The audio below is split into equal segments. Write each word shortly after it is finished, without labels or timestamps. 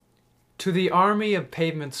To the army of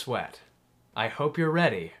pavement sweat, I hope you're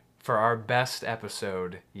ready for our best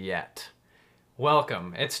episode yet.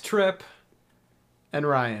 Welcome, it's Trip. And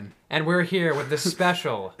Ryan. And we're here with this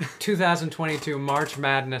special 2022 March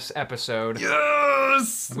Madness episode.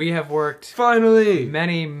 Yes! We have worked Finally!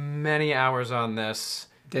 many hours on this.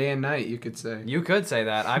 Day and night, you could say. You could say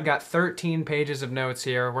that. I've got 13 pages of notes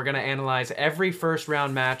here. We're going to analyze every first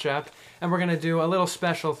round matchup, and we're going to do a little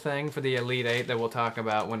special thing for the Elite Eight that we'll talk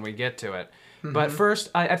about when we get to it. But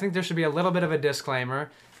first, I think there should be a little bit of a disclaimer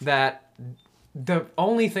that the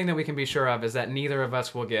only thing that we can be sure of is that neither of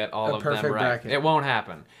us will get all of them right. Bracket. It won't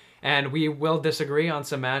happen. And we will disagree on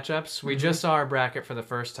some matchups. We just saw our bracket for the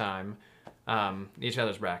first time. Each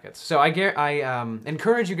other's brackets. So I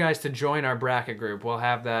encourage you guys to join our bracket group. We'll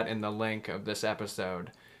have that in the link of this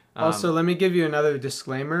episode. Also, let me give you another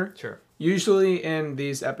disclaimer. Sure. Usually in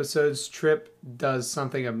these episodes, Trip does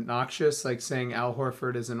something obnoxious, like saying Al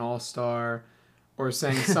Horford is an all-star, or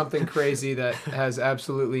saying something crazy that has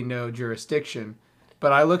absolutely no jurisdiction.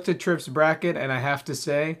 But I looked at Trip's bracket, and I have to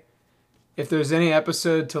say, if there's any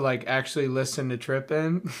episode to actually listen to Trip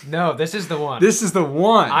in, no, this is the one. This is the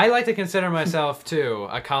one. I like to consider myself too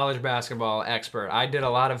a college basketball expert. I did a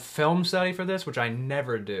lot of film study for this, which I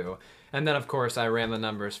never do. And then, of course, I ran the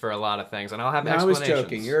numbers for a lot of things, and I'll have explanations. I was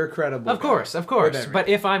joking. You're a credible Of course. Whatever. But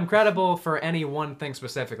if I'm credible for any one thing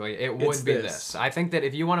specifically, it would be this. I think that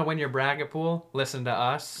if you want to win your bracket pool, listen to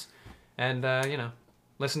us, and,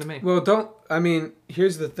 listen to me. Well,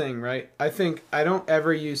 here's the thing, right? I don't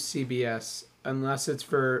ever use CBS unless it's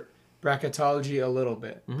for bracketology a little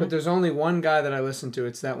bit. But there's only one guy that I listen to.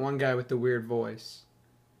 It's that one guy with the weird voice.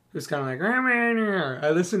 Who's kind of like, I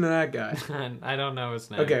listen to that guy. I don't know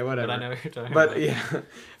his name. Okay, whatever. But I know what you're talking about. Yeah.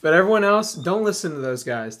 But everyone else, don't listen to those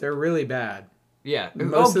guys. They're really bad. Yeah.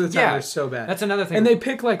 Most of the time, they're so bad. That's another thing. And they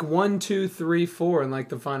pick 1, 2, 3, 4 in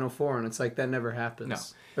the final four, and it's that never happens.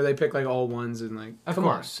 No. Or they pick all ones and Of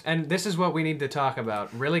course. And this is what we need to talk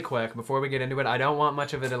about really quick before we get into it. I don't want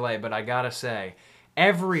much of a delay, but I gotta say,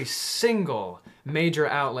 every single major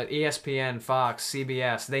outlet, ESPN, Fox,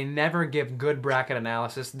 CBS, they never give good bracket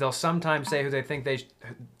analysis. They'll sometimes say who they think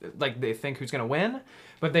they think who's going to win,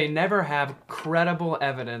 but they never have credible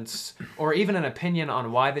evidence or even an opinion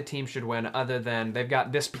on why the team should win other than they've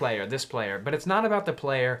got this player. But it's not about the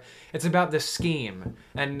player, it's about the scheme.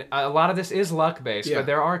 And a lot of this is luck-based, but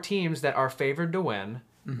there are teams that are favored to win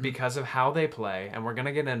because of how they play, and we're going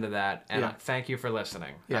to get into that, and thank you for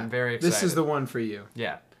listeing. Yeah. I'm very excited. This is the one for you.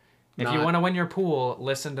 Yeah. If you want to win your pool,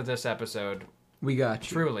 listen to this episode. We got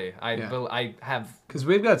you. Truly. I have... Because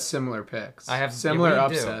we've got similar picks. I have... Similar we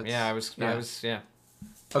upsets. Do. Yeah, I was...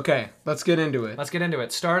 Okay, let's get into it. Let's get into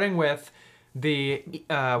it. Starting with the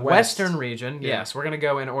Western region. Yeah. Yes, we're going to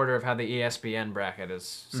go in order of how the ESPN bracket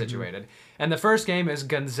is situated. And the first game is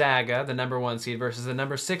Gonzaga, the number 1 seed, versus the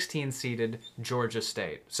number 16 seeded Georgia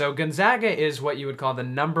State. So Gonzaga is what you would call the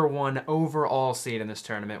number 1 overall seed in this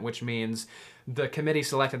tournament, which means the committee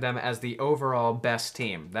selected them as the overall best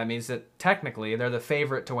team. That means that technically they're the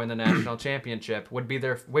favorite to win the national championship,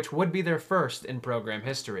 which would be their first in program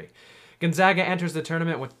history. Gonzaga enters the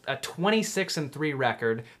tournament with a 26-3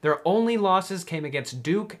 record. Their only losses came against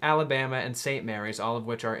Duke, Alabama, and St. Mary's, all of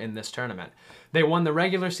which are in this tournament. They won the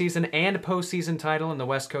regular season and postseason title in the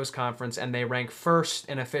West Coast Conference, and they rank first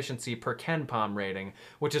in efficiency per KenPom rating,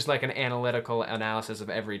 which is like an analytical analysis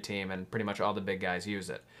of every team, and pretty much all the big guys use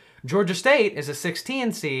it. Georgia State is a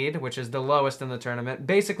 16 seed, which is the lowest in the tournament,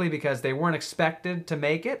 basically because they weren't expected to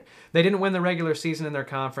make it. They didn't win the regular season in their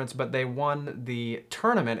conference, but they won the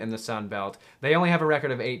tournament in the Sun Belt. They only have a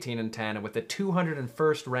record of 18-10 with the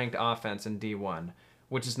 201st ranked offense in D1,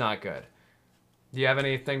 which is not good. Do you have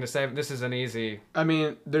anything to say? This is an easy...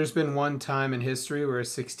 there's been one time in history where a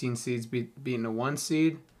 16 seed's beaten a 1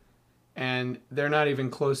 seed, and they're not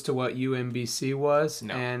even close to what UMBC was,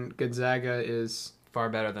 and Gonzaga is... Far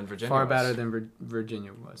better than Virginia Far better than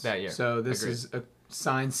Virginia was. That year. So this is a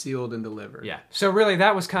signed, sealed, and delivered. Yeah. So really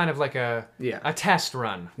that was kind of like a test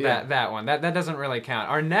run, that one. That doesn't really count.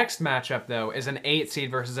 Our next matchup, though, is an 8 seed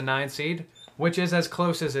versus a 9 seed, which is as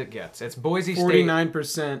close as it gets. It's Boise State.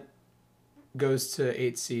 49% goes to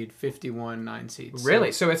 8 seed, 51 9 seeds.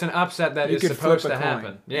 Really? So it's an upset that is supposed to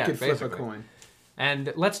happen. Yeah, you could flip a coin.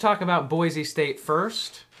 And let's talk about Boise State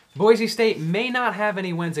first. Boise State may not have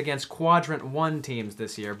any wins against Quadrant 1 teams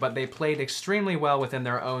this year, but they played extremely well within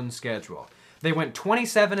their own schedule. They went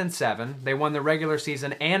 27-7. They won the regular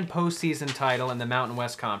season and postseason title in the Mountain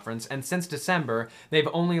West Conference, and since December, they've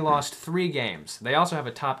only lost 3 games. They also have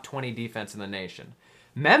a top 20 defense in the nation.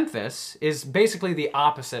 Memphis is basically the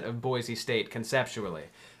opposite of Boise State conceptually.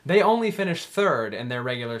 They only finished third in their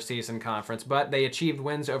regular season conference, but they achieved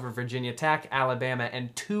wins over Virginia Tech, Alabama,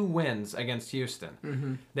 and 2 wins against Houston.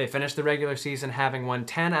 Mm-hmm. They finished the regular season having won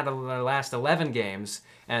 10 out of their last 11 games,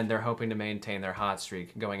 and they're hoping to maintain their hot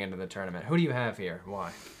streak going into the tournament. Who do you have here?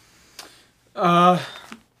 Why?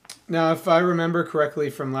 Now, if I remember correctly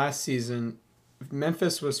from last season,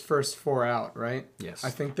 Memphis was first 4 out, right? Yes. I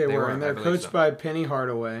think they were. And they're coached by Penny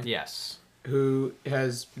Hardaway. Yes. Who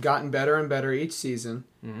has gotten better and better each season.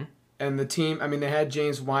 Mm-hmm. And the team, I mean, they had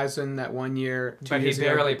James Wiseman that 1 year, 2 but years he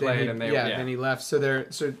barely ago, played, and then he left. So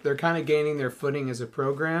they're kind of gaining their footing as a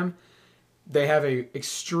program. They have a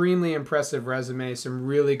extremely impressive resume, some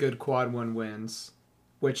really good quad 1 wins,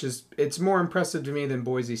 it's more impressive to me than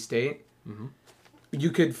Boise State. Mm-hmm. You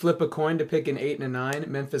could flip a coin to pick an 8 and a 9.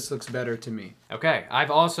 Memphis looks better to me. Okay, I've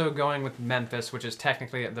also going with Memphis, which is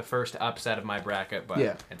technically the first upset of my bracket, but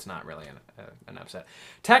it's not really an upset.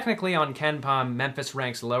 Technically, on KenPom, Memphis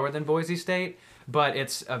ranks lower than Boise State, but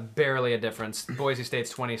it's barely a difference. Boise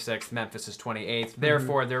State's 26th, Memphis is 28th.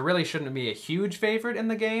 Therefore, there really shouldn't be a huge favorite in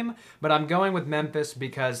the game, but I'm going with Memphis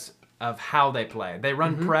because of how they play. They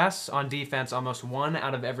run press on defense almost 1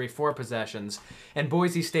 out of every 4 possessions, and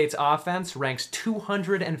Boise State's offense ranks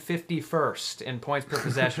 251st in points per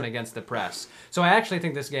possession against the press. So I actually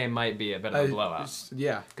think this game might be a bit of a blowout.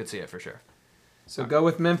 Yeah. Could see it for sure. So go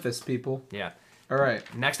with Memphis, people. Yeah. All right.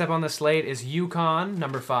 Next up on the slate is UConn,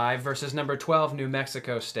 number 5, versus number 12, New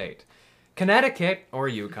Mexico State. Connecticut, or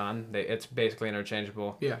UConn, it's basically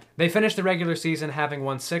interchangeable. Yeah. They finished the regular season having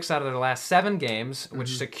won 6 out of their last 7 games,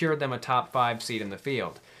 which secured them a top 5 seed in the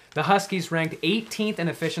field. The Huskies ranked 18th in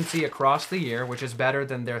efficiency across the year, which is better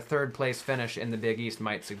than their 3rd place finish in the Big East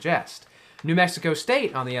might suggest. New Mexico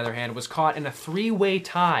State, on the other hand, was caught in a 3-way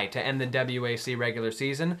tie to end the WAC regular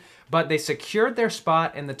season, but they secured their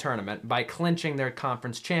spot in the tournament by clinching their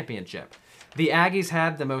conference championship. The Aggies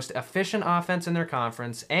had the most efficient offense in their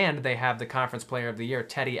conference, and they have the Conference Player of the Year,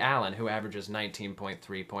 Teddy Allen, who averages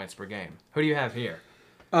 19.3 points per game. Who do you have here?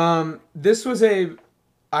 I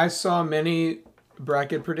saw many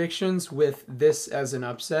bracket predictions with this as an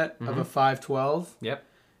upset of a 5-12. Yep.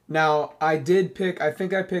 Now, I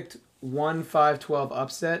think I picked one 5-12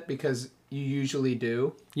 upset because you usually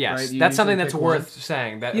do. Yes, right? that's something that's worth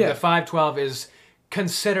saying. That the 5-12 is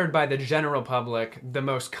considered by the general public the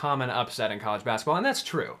most common upset in college basketball, and that's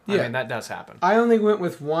true. I mean, that does happen. I only went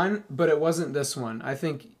with one, but it wasn't this one. I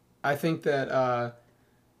think that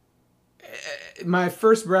my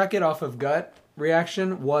first bracket off of gut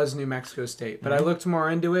reaction was New Mexico State, but I looked more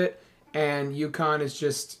into it, and UConn is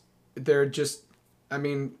I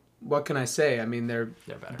mean, what can I say? I mean, they're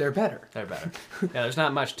better. They're better. Yeah, there's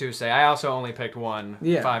not much to say. I also only picked one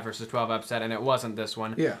 5 versus 12 upset, and it wasn't this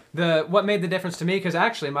one. Yeah. What made the difference to me, because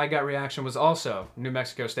actually my gut reaction was also New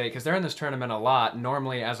Mexico State, because they're in this tournament a lot,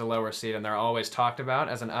 normally as a lower seed, and they're always talked about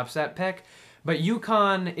as an upset pick. But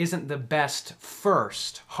UConn isn't the best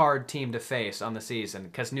first hard team to face on the season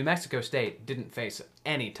because New Mexico State didn't face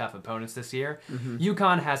any tough opponents this year.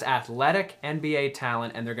 UConn has athletic NBA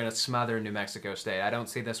talent, and they're going to smother New Mexico State. I don't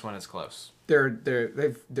see this one as close.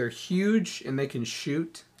 They're huge, and they can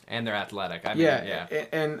shoot. And they're athletic.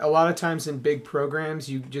 And a lot of times in big programs,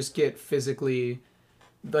 you just get physically,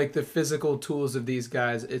 like the physical tools of these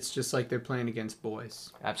guys. It's just like they're playing against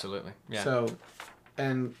boys. Absolutely. Yeah. So,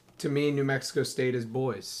 and to me, New Mexico State is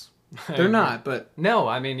boys. They're not, but no.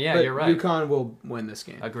 I mean, you're right. UConn will win this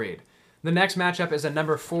game. Agreed. The next matchup is a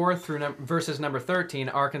number 4 versus number 13,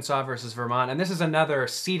 Arkansas versus Vermont, and this is another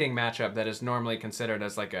seeding matchup that is normally considered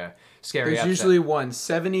as like a scary upset. There's usually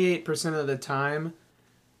 78% of the time,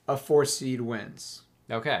 a 4 seed wins.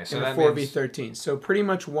 Okay, so in that a 4v13. So pretty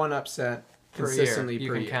much one upset consistently per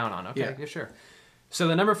year. You can count on. Okay, yeah, sure. So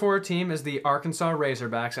the number 4 team is the Arkansas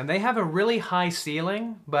Razorbacks, and they have a really high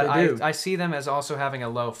ceiling, but I see them as also having a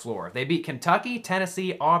low floor. They beat Kentucky,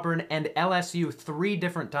 Tennessee, Auburn, and LSU 3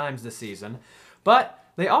 different times this season, but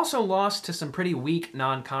they also lost to some pretty weak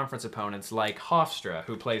non-conference opponents like Hofstra,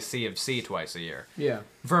 who plays C of C twice a year. Yeah.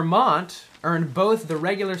 Vermont earned both the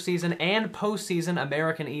regular season and postseason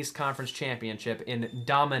American East Conference Championship in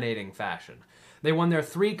dominating fashion. They won their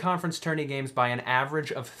 3 conference tourney games by an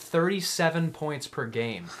average of 37 points per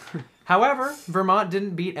game. However, Vermont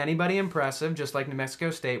didn't beat anybody impressive, just like New Mexico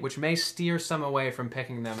State, which may steer some away from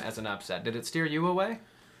picking them as an upset. Did it steer you away?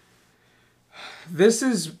 This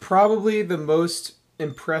is probably the most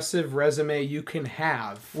impressive resume you can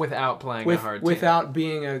have without playing a hard team. Without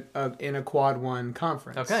being in a quad 1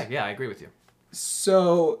 conference. Okay, yeah, I agree with you.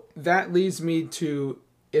 So that leads me to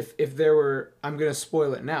if there were, I'm gonna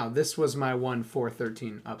spoil it now. This was my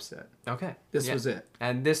 1-4-13 upset. Okay. This Yeah. was it.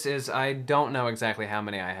 And this is, I don't know exactly how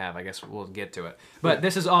many I have. I guess we'll get to it. But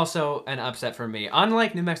this is also an upset for me.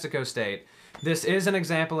 Unlike New Mexico State, this is an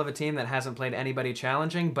example of a team that hasn't played anybody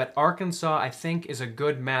challenging, but Arkansas, I think, is a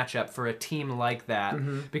good matchup for a team like that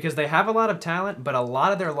because they have a lot of talent, but a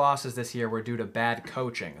lot of their losses this year were due to bad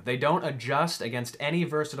coaching. They don't adjust against any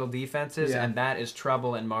versatile defenses, and that is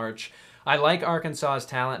trouble in March. I like Arkansas's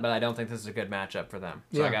talent, but I don't think this is a good matchup for them.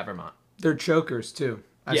 So I got Vermont. They're chokers, too.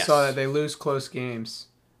 I saw that they lose close games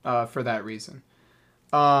for that reason.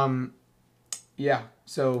 Yeah,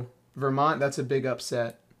 so Vermont, that's a big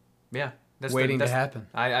upset. Yeah. That's waiting to happen.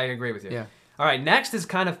 I agree with you. Yeah. All right, next is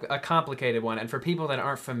kind of a complicated one. And for people that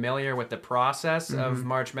aren't familiar with the process of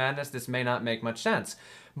March Madness, this may not make much sense.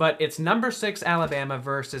 But it's number 6 Alabama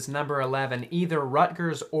versus number 11, either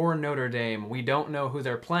Rutgers or Notre Dame. We don't know who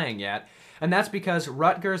they're playing yet. And that's because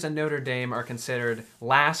Rutgers and Notre Dame are considered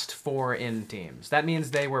last 4 in teams. That means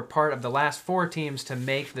they were part of the last 4 teams to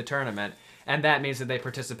make the tournament. And that means that they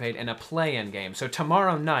participate in a play-in game. So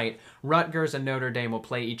tomorrow night, Rutgers and Notre Dame will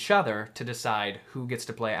play each other to decide who gets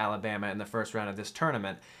to play Alabama in the first round of this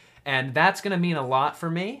tournament. And that's going to mean a lot for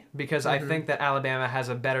me because I think that Alabama has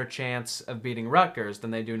a better chance of beating Rutgers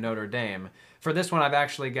than they do Notre Dame. For this one, I've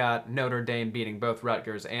actually got Notre Dame beating both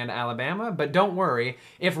Rutgers and Alabama. But don't worry,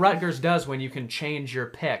 if Rutgers does win, you can change your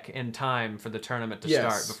pick in time for the tournament to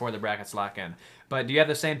start before the brackets lock in. But do you have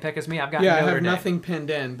the same pick as me? I've got Notre Dame. I have nothing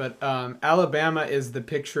pinned in, but Alabama is the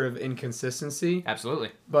picture of inconsistency.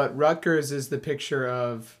 Absolutely. But Rutgers is the picture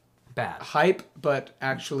of bad hype, but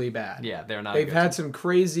actually bad. Yeah, they're not. They've had some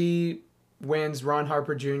crazy wins. Ron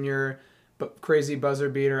Harper Jr., but crazy buzzer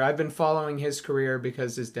beater. I've been following his career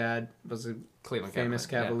because his dad was a Cleveland famous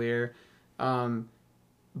Cavalier.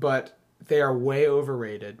 But they are way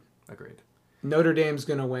overrated. Agreed. Notre Dame's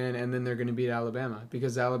going to win, and then they're going to beat Alabama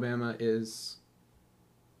because Alabama is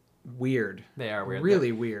weird. They are weird.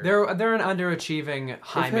 Really weird. They're an underachieving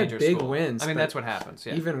high major big school. wins. I mean, that's what happens.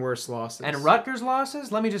 Yeah. Even worse losses. And Rutgers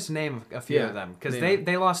losses. Let me just name a few of them because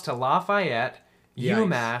they lost to Lafayette,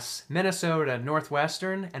 UMass, Minnesota,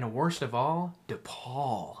 Northwestern, and worst of all,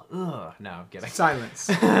 DePaul. Ugh. No, I'm kidding.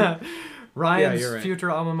 Silence. Ryan's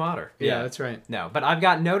future alma mater. Yeah, that's right. No, but I've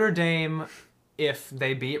got Notre Dame if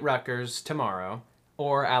they beat Rutgers tomorrow,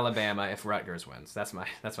 or Alabama if Rutgers wins. That's my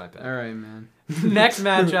pick. All right, man. Next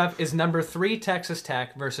matchup is number 3 Texas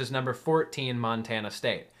Tech versus number 14 Montana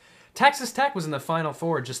State. Texas Tech was in the Final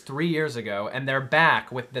Four just 3 years ago, and they're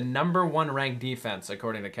back with the number 1 ranked defense,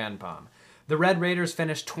 according to KenPom. The Red Raiders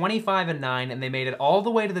finished 25-9, and they made it all the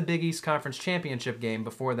way to the Big East Conference Championship game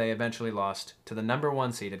before they eventually lost to the number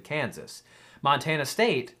 1 seeded Kansas. Montana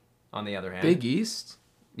State, on the other hand... Big East?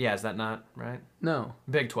 Yeah, is that not right? No.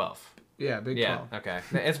 Big 12. Yeah, Big 12. Yeah, okay.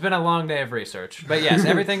 It's been a long day of research. But yes,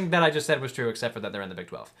 everything that I just said was true except for that they're in the Big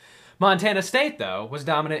 12. Montana State, though, was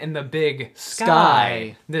dominant in the Big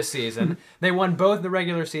Sky this season. They won both the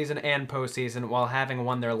regular season and postseason while having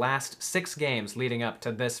won their last 6 games leading up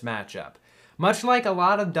to this matchup. Much like a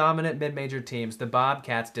lot of dominant mid-major teams, the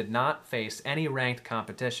Bobcats did not face any ranked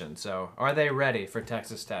competition. So are they ready for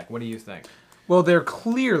Texas Tech? What do you think? Well, they're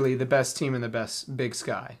clearly the best team in the best Big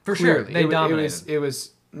Sky. For sure. They dominated. It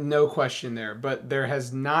was no question there. But there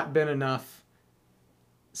has not been enough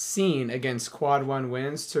seen against quad 1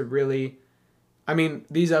 wins to really... I mean,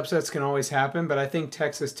 these upsets can always happen, but I think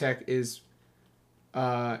Texas Tech is...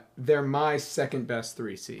 they're my second best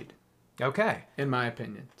 3 seed. Okay. In my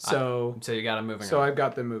opinion. So you got them moving on. So I've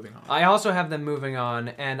got them moving on. I also have them moving on,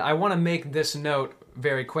 and I want to make this note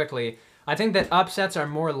very quickly. I think that upsets are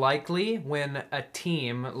more likely when a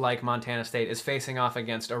team like Montana State is facing off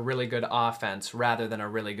against a really good offense rather than a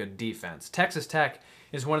really good defense. Texas Tech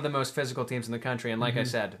is one of the most physical teams in the country, and like I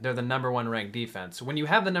said, they're the number 1 ranked defense. When you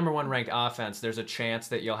have the number 1 ranked offense, there's a chance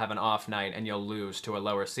that you'll have an off night and you'll lose to a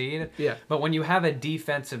lower seed. Yeah. But when you have a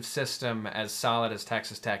defensive system as solid as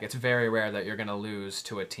Texas Tech, it's very rare that you're going to lose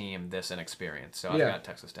to a team this inexperienced. So I've got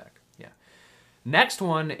Texas Tech. Yeah. Next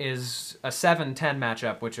one is a 7-10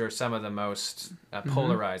 matchup, which are some of the most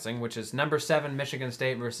polarizing, which is number 7 Michigan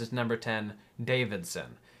State versus number 10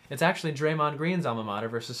 Davidson. It's actually Draymond Green's alma mater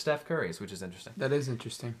versus Steph Curry's, which is interesting. That is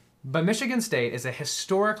interesting. But Michigan State is a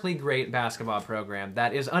historically great basketball program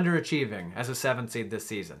that is underachieving as a 7th seed this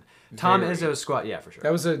season. Tom Izzo's squad, yeah, for sure.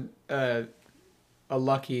 That was a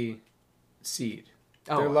lucky seed.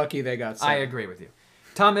 They're lucky they got 7. I agree with you.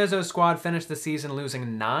 Tom Izzo's squad finished the season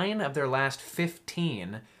losing 9 of their last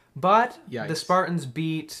 15, but the Spartans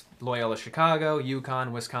beat Loyola Chicago,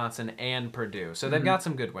 UConn, Wisconsin, and Purdue. So they've got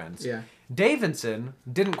some good wins. Yeah. Davidson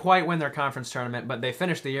didn't quite win their conference tournament, but they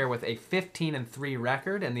finished the year with a 15-3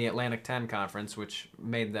 record in the Atlantic 10 Conference, which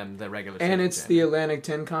made them the regular season And it's champion. the Atlantic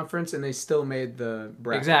 10 Conference, and they still made the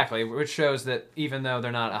bracket. Exactly, which shows that even though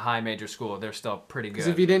they're not a high major school, they're still pretty good. Because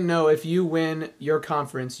if you didn't know, if you win your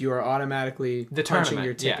conference, you are automatically the punching tournament,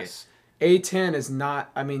 your ticket. yes. A10 is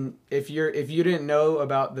not. I mean, if you didn't know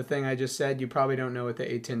about the thing I just said, you probably don't know what the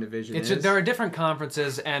A10 division is. There are different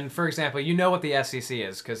conferences, and for example, you know what the SEC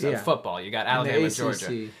is because of football. You got Alabama, and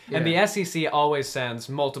Georgia, and the SEC always sends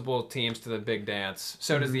multiple teams to the big dance.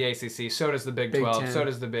 So does the ACC. So does the Big 12. 10. So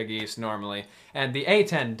does the Big East normally, and the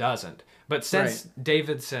A10 doesn't. But since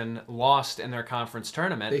Davidson lost in their conference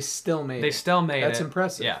tournament, they still made. it. That's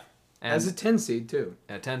impressive. Yeah, and as a 10 seed too.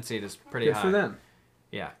 A 10 seed is pretty Good high. for them.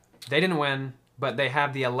 Yeah. They didn't win, but they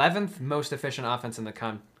have the 11th most efficient offense in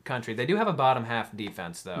the country. They do have a bottom half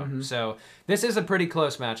defense, though. So this is a pretty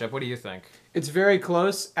close matchup. What do you think? It's very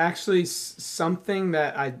close. Actually, something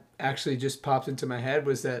that I actually just popped into my head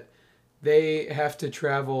was that they have to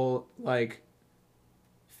travel like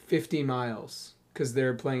 50 miles because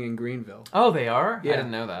they're playing in Greenville. Oh, they are? Yeah. I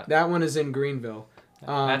didn't know that. That one is in Greenville.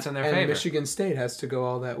 That's in their and favor. Michigan State has to go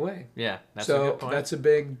all that way. Yeah, that's a good point. That's a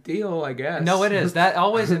big deal, I guess. No, it is. That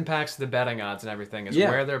always impacts the betting odds and everything, is Yeah.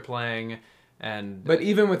 where they're playing. And But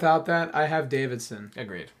even without that, I have Davidson.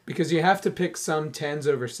 Agreed. Because you have to pick some 10s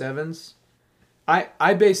over 7s.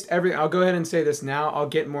 I based I'll go ahead and say this now. I'll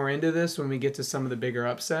get more into this when we get to some of the bigger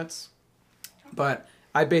upsets. But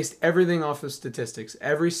I based everything off of statistics,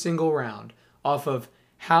 every single round, off of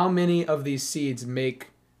how many of these seeds make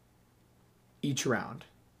each round.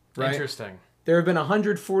 Right? Interesting. There have been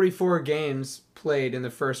 144 games played in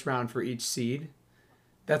the first round for each seed.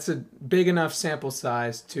 That's a big enough sample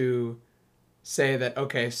size to say that,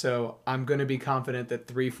 okay, so I'm going to be confident that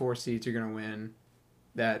 3-4 seeds are going to win,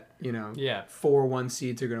 that, 4-1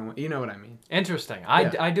 seeds are going to win. You know what I mean? Interesting.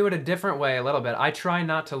 Yeah. I do it a different way a little bit. I try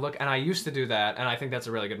not to look, and I used to do that, and I think that's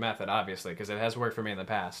a really good method, obviously, because it has worked for me in the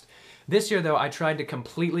past. This year, though, I tried to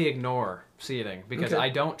completely ignore seeding because I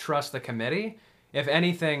don't trust the committee. If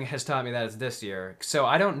anything has taught me that, it's this year. So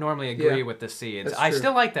I don't normally agree with the seeds. That's I true.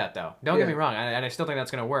 still like that, though. Don't get me wrong. And I still think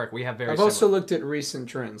that's going to work. We have very similar. also looked at recent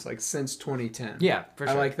trends, like since 2010. Yeah, for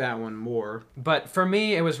sure. I like that one more. But for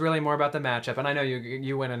me, it was really more about the matchup, and I know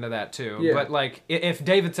you went into that too. Yeah. But like, if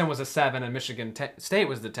Davidson was a 7 and Michigan State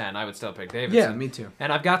was the 10, I would still pick Davidson. Yeah, me too.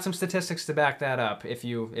 And I've got some statistics to back that up if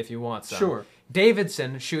you want some. Sure.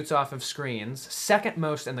 Davidson shoots off of screens, second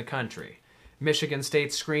most in the country. Michigan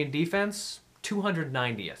State's screen defense,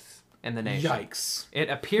 290th in the nation. Yikes. It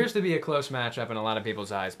appears to be a close matchup in a lot of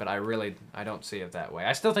people's eyes, but I don't see it that way.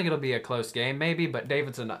 I still think it'll be a close game, maybe, but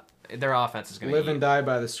Davidson, their offense is going to Live and die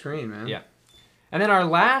by the screen, man. Yeah. And then our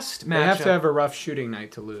last matchup. They have to have a rough shooting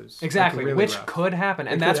night to lose. Exactly, Like, really which rough. could happen.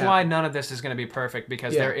 And It could that's why happen. none of this is going to be perfect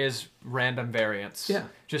because there is random variance. Yeah.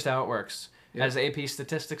 Just how it works. Yeah. As AP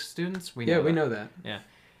statistics students, we know Yeah, we that. know that. Yeah.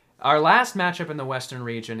 Our last matchup in the Western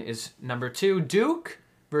region is number 2, Duke,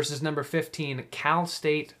 versus number 15, Cal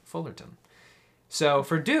State Fullerton. So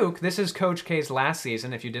for Duke, this is Coach K's last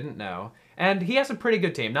season, if you didn't know. And he has a pretty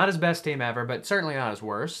good team. Not his best team ever, but certainly not his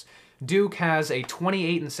worst. Duke has a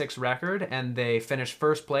 28-6 record, and they finished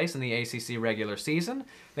first place in the ACC regular season.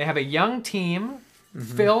 They have a young team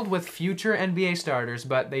filled with future NBA starters,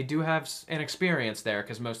 but they do have an experience there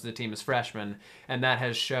because most of the team is freshmen, and that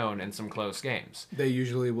has shown in some close games. They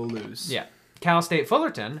usually will lose. Yeah. Cal State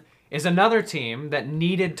Fullerton is another team that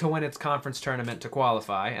needed to win its conference tournament to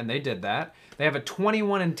qualify, and they did that. They have a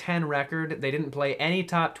 21-10 record. They didn't play any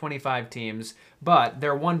top 25 teams, but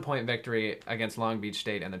their 1-point victory against Long Beach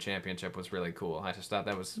State in the championship was really cool. I just thought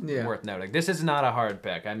that was worth noting. This is not a hard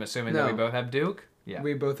pick. I'm assuming that we both have Duke? Yeah.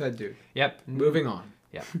 We both had Duke. Yep. Moving on.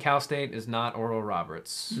 Yep. Cal State is not Oral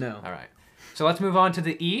Roberts. No. All right. So let's move on to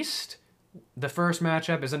the East. The first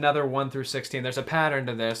matchup is another 1 through 16. There's a pattern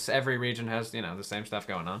to this. Every region has, the same stuff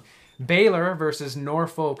going on. Baylor versus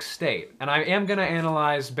Norfolk State. And I am going to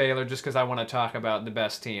analyze Baylor just because I want to talk about the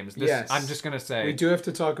best teams. Yes. I'm just going to say. We do have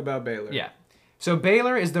to talk about Baylor. Yeah. So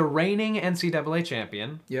Baylor is the reigning NCAA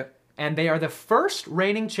champion. Yep. And they are the first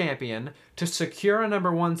reigning champion to secure a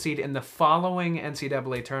number 1 seed in the following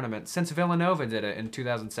NCAA tournament since Villanova did it in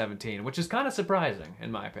 2017, which is kind of surprising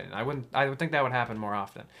in my opinion. I would think that would happen more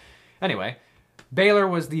often. Anyway, Baylor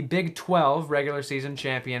was the Big 12 regular season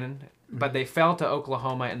champion, but they fell to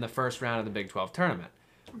Oklahoma in the first round of the Big 12 tournament.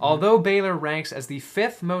 Although Baylor ranks as the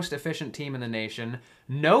 5th most efficient team in the nation,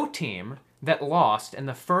 no team that lost in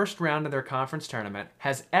the first round of their conference tournament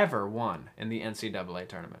has ever won in the NCAA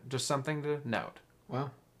tournament. Just something to note. Wow.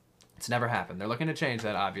 It's never happened. They're looking to change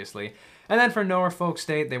that, obviously. And then for Norfolk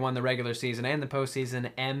State, they won the regular season and the postseason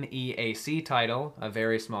MEAC title, a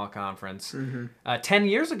very small conference. 10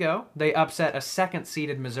 years ago, they upset a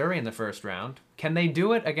second-seeded Missouri in the first round. Can they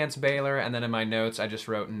do it against Baylor? And then in my notes, I just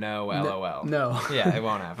wrote no, LOL. No. Yeah, it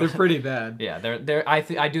won't happen. They're pretty bad. Yeah,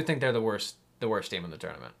 I do think they're the worst team in the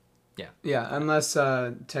tournament. Yeah. Yeah, unless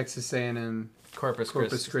Texas A&M Corpus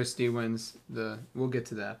Christi wins the. We'll get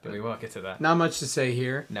to that. But we won't get to that. not much to say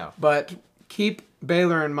here. No. But keep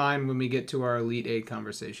Baylor in mind when we get to our Elite Eight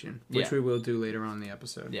conversation, which we will do later on in the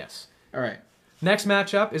episode. Yes. All right. Next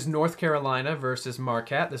matchup is North Carolina versus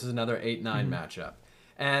Marquette. This is another 8-9 matchup.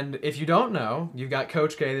 And if you don't know, you've got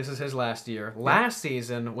Coach K. This is his last year. Last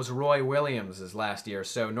season was Roy Williams' last year.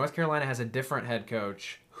 So North Carolina has a different head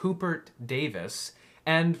coach, Hubert Davis.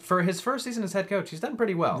 And for his first season as head coach, he's done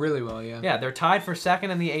pretty well. Really well, yeah. Yeah, they're tied for second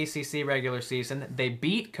in the ACC regular season. They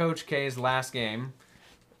beat Coach K's last game.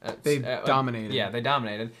 They dominated. Yeah, they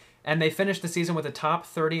dominated. And they finished the season with a top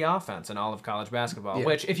 30 offense in all of college basketball, Yeah.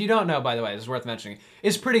 which, if you don't know, by the way, this is worth mentioning,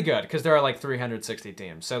 is pretty good because there are like 360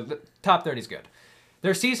 teams. So the top 30 is good.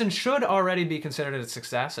 Their season should already be considered a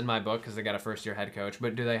success in my book because they got a first-year head coach,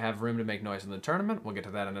 but do they have room to make noise in the tournament? We'll get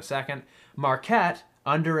to that in a second. Marquette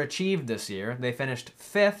underachieved this year. They finished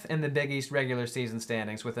 5th in the Big East regular season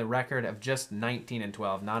standings with a record of just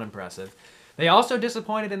 19-12. Not impressive. They also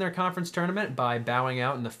disappointed in their conference tournament by bowing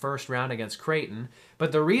out in the first round against Creighton,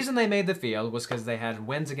 but the reason they made the field was because they had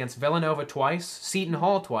wins against Villanova twice, Seton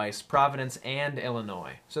Hall twice, Providence, and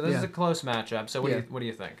Illinois. So this is a close matchup. So what do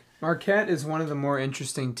you think? Marquette is one of the more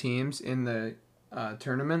interesting teams in the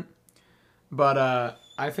tournament, but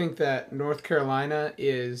I think that North Carolina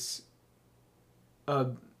is,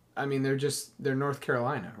 they're North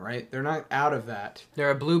Carolina, right? They're not out of that.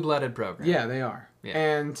 They're a blue-blooded program. Yeah, they are. Yeah.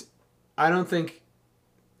 And I don't think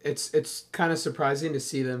it's kind of surprising to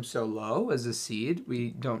see them so low as a seed.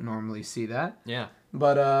 We don't normally see that. Yeah.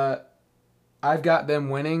 But I've got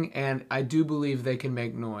them winning, and I do believe they can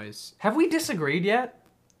make noise. Have we disagreed yet?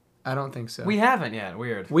 I don't think so. We haven't yet.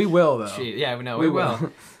 Weird. We will, though. Yeah, no, we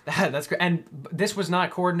will. That's great. And this was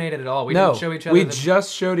not coordinated at all. We didn't show each other. We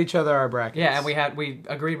just showed each other our brackets. Yeah, and we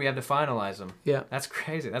agreed we had to finalize them. Yeah. That's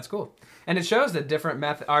crazy. That's cool. And it shows that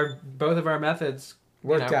both of our methods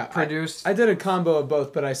worked out. Produced. I did a combo of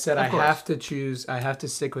both, but I said I have to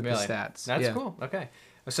stick with the stats. That's cool. Okay.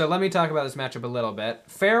 So let me talk about this matchup a little bit.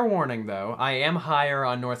 Fair warning, though, I am higher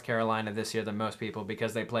on North Carolina this year than most people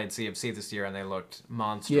because they played CFC this year and they looked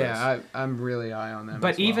monstrous. Yeah, I'm really high on them.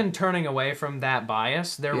 But even turning away from that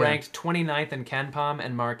bias, they're ranked 29th in KenPom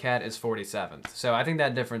and Marquette is 47th. So I think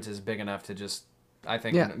that difference is big enough to just, I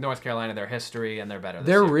think North Carolina, their history, and they're better this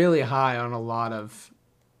year. They're really high on a lot of,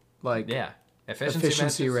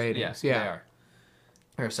 efficiency ratings. Yeah, they are.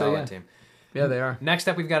 They're a solid team. Yeah, they are. Next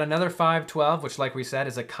up, we've got another 5-12, which, like we said,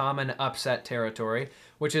 is a common upset territory,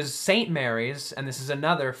 which is St. Mary's, and this is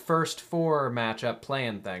another first four matchup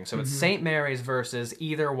play-in thing. So it's St. Mary's versus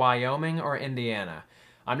either Wyoming or Indiana.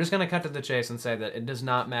 I'm just going to cut to the chase and say that it does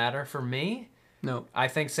not matter for me. No. I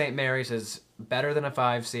think St. Mary's is better than a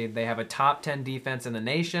 5 seed. They have a top 10 defense in the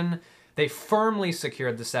nation. They firmly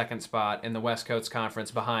secured the second spot in the West Coast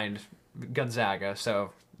Conference behind Gonzaga,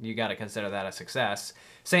 so you got to consider that a success.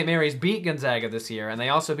 St. Mary's beat Gonzaga this year, and they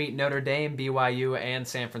also beat Notre Dame, BYU, and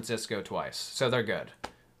San Francisco twice. So they're good.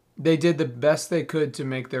 They did the best they could to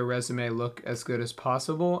make their resume look as good as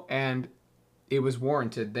possible, and it was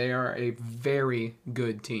warranted. They are a very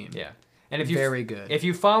good team. Yeah. And very good. If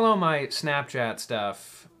you follow my Snapchat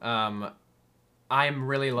stuff, I'm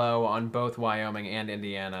really low on both Wyoming and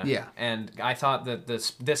Indiana. Yeah. And I thought that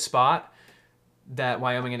this spot that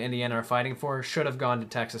Wyoming and Indiana are fighting for should have gone to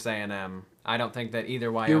Texas A&M. I don't think that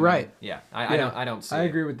either Wyoming. You're right. Yeah, I don't see. I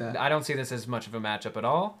agree with that. I don't see this as much of a matchup at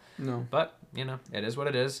all. No. But it is what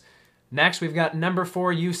it is. Next, we've got number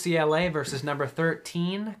 4 UCLA versus number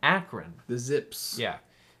 13 Akron. The Zips. Yeah.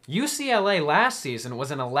 UCLA last season was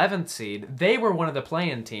an 11th seed. They were one of the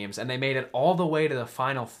play-in teams, and they made it all the way to the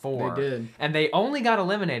Final Four. They did. And they only got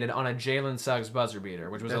eliminated on a Jalen Suggs buzzer beater,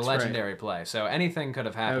 which was a legendary play. So anything could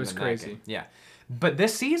have happened. That was crazy. That game. Yeah. But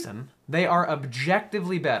this season, they are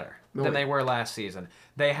objectively better than they were last season.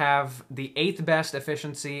 They have the 8th best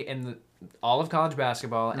efficiency in all of college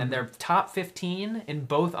basketball, and they're top 15 in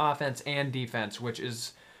both offense and defense, which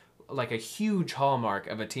is like a huge hallmark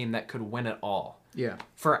of a team that could win it all. Yeah.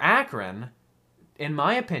 For Akron, in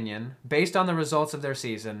my opinion, based on the results of their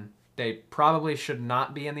season, they probably should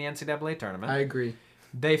not be in the NCAA tournament. I agree.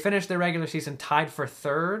 They finished their regular season tied for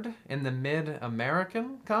 3rd in the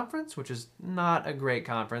Mid-American Conference, which is not a great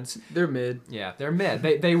conference. They're mid. Yeah, they're mid.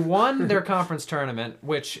 They won their conference tournament,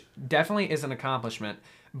 which definitely is an accomplishment.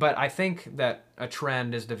 But I think that a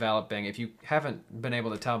trend is developing. If you haven't been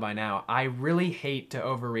able to tell by now, I really hate to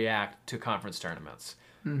overreact to conference tournaments.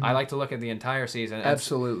 I like to look at the entire season. And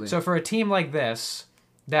Absolutely. So for a team like this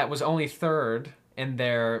that was only third in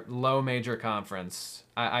their low major conference,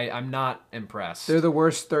 I'm not impressed. They're the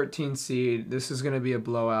worst 13 seed. This is going to be a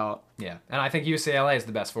blowout. Yeah, and I think UCLA is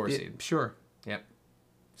the best 4 seed. Sure. Yep.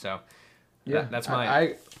 So Yeah, that's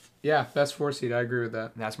my best 4 seed. I agree with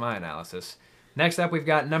that. that's my analysis. Next up, we've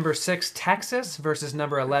got number 6 Texas versus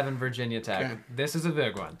number 11 Virginia Tech. Okay. This is a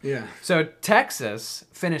big one. Yeah. So Texas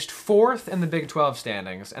finished 4th in the Big 12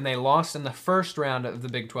 standings, and they lost in the first round of the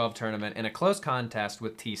Big 12 tournament in a close contest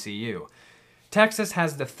with TCU. Texas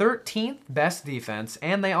has the 13th best defense,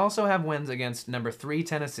 and they also have wins against number 3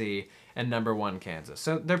 Tennessee and number 1 Kansas.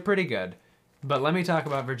 So they're pretty good. But let me talk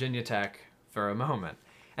about Virginia Tech for a moment.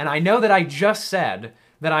 And I know that I just said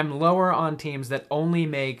that I'm lower on teams that only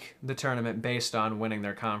make the tournament based on winning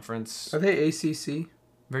their conference. Are they ACC?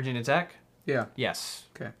 Virginia Tech? Yeah. Yes.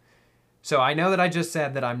 Okay. So I know that I just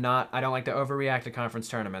said that I don't like to overreact to conference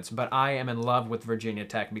tournaments, but I am in love with Virginia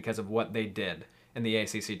Tech because of what they did in the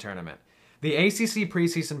ACC tournament. The ACC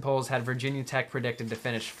preseason polls had Virginia Tech predicted to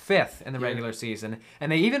finish 5th in the regular season,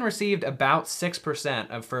 and they even received about 6%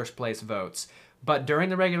 of first place votes. But during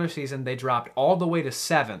the regular season, they dropped all the way to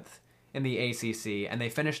 7th in the ACC, and they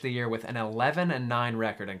finished the year with an 11-9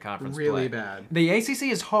 record in conference play. Really bad. The ACC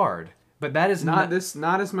is hard, but that is Not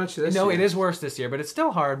as much this no, year. it is worse this year, but it's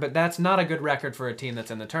still hard. But that's not a good record for a team that's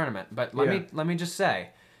in the tournament. But let me just say,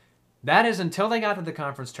 that is until they got to the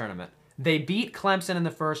conference tournament. They beat Clemson in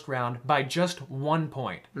the first round by just 1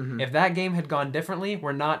 point. If that game had gone differently,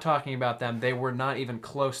 we're not talking about them. They were not even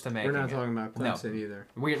close to making it. We're not talking about Clemson either.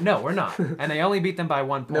 We're not. And they only beat them by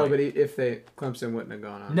 1 point. No, but if Clemson wouldn't have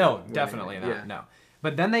gone on. No, definitely not. Yeah. No.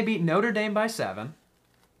 But then they beat Notre Dame by 7.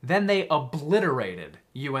 Then they obliterated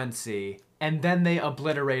UNC. And then they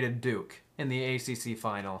obliterated Duke in the ACC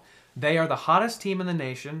final. They are the hottest team in the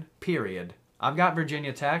nation, period. I've got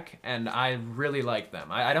Virginia Tech, and I really like them.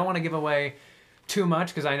 I don't want to give away too much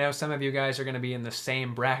because I know some of you guys are going to be in the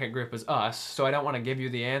same bracket group as us, so I don't want to give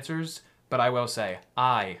you the answers, but I will say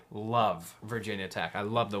I love Virginia Tech. I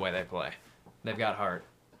love the way they play. They've got heart.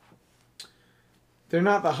 They're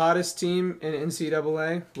not the hottest team in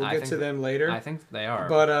NCAA. We'll get to them later. I think they are.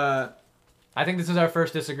 But I think this is our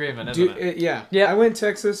first disagreement, isn't it? Yeah. Yeah. I went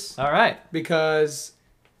Texas All right. because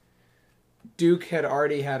Duke had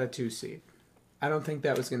already had a 2 seed. I don't think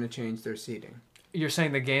that was going to change their seeding. You're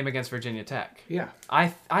saying the game against Virginia Tech. Yeah.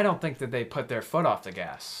 I don't think that they put their foot off the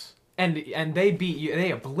gas. And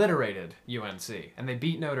they obliterated UNC, and they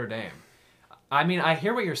beat Notre Dame. I mean, I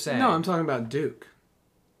hear what you're saying. No, I'm talking about Duke.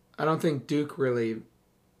 I don't think Duke really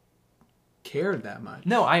cared that much.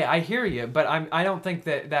 No, I hear you, but I don't think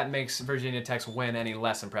that makes Virginia Tech's win any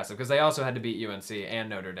less impressive because they also had to beat UNC and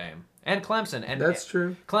Notre Dame and Clemson. And That's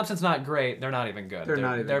true. Clemson's not great. They're not even good.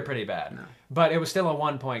 They're pretty bad. No. But it was still a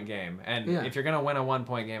 1 point game, and Yeah. if you're gonna win a 1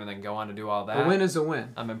 point game and then go on to do all that, A win is a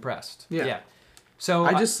win. I'm impressed. Yeah. So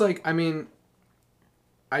I just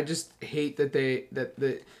hate that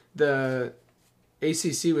the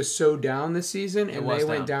ACC was so down this season and they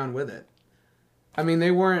went down with it. I mean,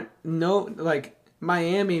 they weren't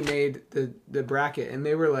Miami made the bracket and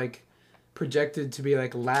they were projected to be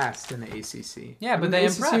last in the ACC. Yeah, but they the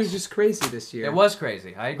ACC impressed. was just crazy this year. It was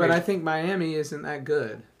crazy. I agree. But I think Miami isn't that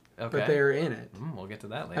good. Okay. But they're in it. We'll get to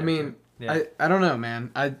that later. I mean, too. Yeah. I don't know,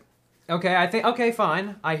 man. Okay,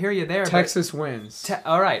 fine. I hear you there. Texas wins.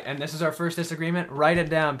 All right, and this is our first disagreement. Write it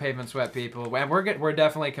down, Pavement Sweat people. And we're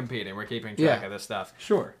definitely competing. We're keeping track of this stuff.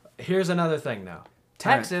 Sure. Here's another thing, though.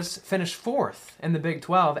 Texas finished 4th in the Big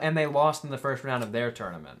 12, and they lost in the first round of their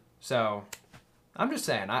tournament. So, I'm just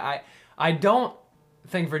saying, I don't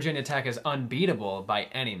think Virginia Tech is unbeatable by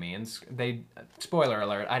any means. Spoiler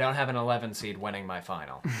alert, I don't have an 11 seed winning my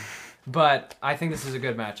final. But I think this is a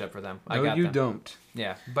good matchup for them. No, you don't.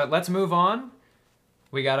 Yeah, but let's move on.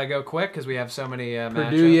 We got to go quick because we have so many matchups.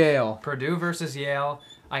 Purdue-Yale. Purdue versus Yale.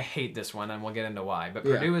 I hate this one, and we'll get into why. But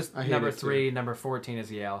Yeah, Purdue is I hate number it too. 3, number 14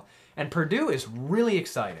 is Yale. And Purdue is really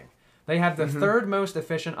exciting. They have the third most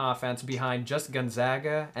efficient offense behind just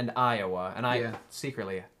Gonzaga and Iowa. And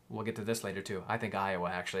secretly, we'll get to this later too, I think Iowa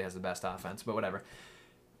actually has the best offense, but whatever.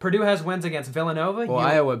 Purdue has wins against Villanova. Well,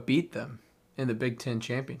 Iowa beat them in the Big Ten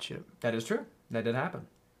championship. That is true. That did happen.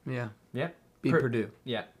 Yeah. Yep. Beat Purdue.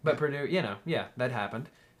 Yeah, but Purdue, that happened.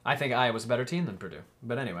 I think Iowa's a better team than Purdue.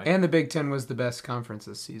 But anyway. And the Big Ten was the best conference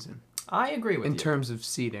this season. I agree with you. In terms of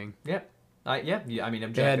seeding. Yep. I mean,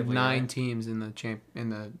 objectively. They had 9 teams in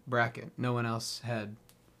the bracket. No one else had.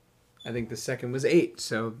 I think the second was 8.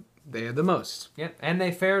 So they had the most. Yep, and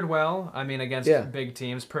they fared well. I mean, against Yeah. big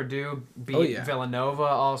teams. Purdue beat Oh, yeah. Villanova,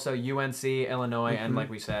 also UNC, Illinois, and like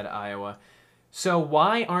we said, Iowa. So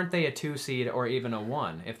why aren't they a 2 seed or even a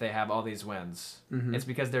 1 if they have all these wins? It's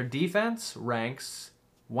because their defense ranks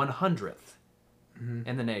 100th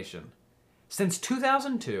in the nation. Since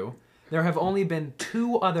 2002, there have only been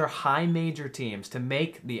 2 other high major teams to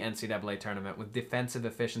make the NCAA tournament with defensive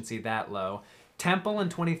efficiency that low. Temple in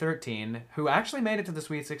 2013, who actually made it to the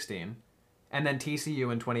Sweet 16, and then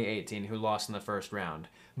TCU in 2018, who lost in the first round.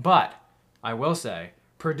 But I will say,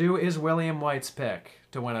 Purdue is William White's pick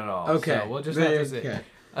to win it all. Okay. So we'll just have to see. Okay.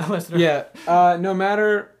 Listener, Yeah. No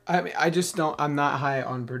matter. I mean, I just don't. I'm not high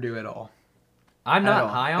on Purdue at all. I'm At not all.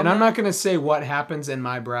 high on And them. I'm not going to say what happens in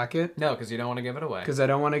my bracket No, because you don't want to give it away. because I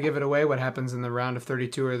don't want to give it away. What happens in the round of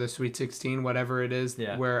 32 or the Sweet 16, whatever it is,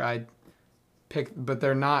 Yeah. where I pick. But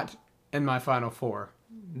they're not in my Final Four.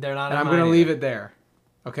 They're not. And I'm going to leave it there.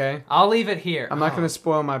 Okay? I'll leave it here. I'm not going to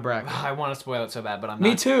spoil my bracket. I want to spoil it so bad, but I'm not.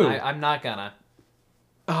 Me too. I'm not gonna.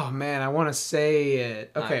 Oh, man. I want to say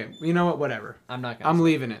it. Okay. You know what? Whatever. I'm not gonna. I'm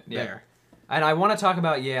leaving it Yeah. there. And I want to talk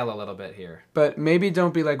about Yale a little bit here But maybe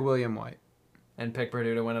don't be like William White. and pick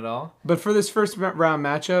Purdue to win it all. But for this first round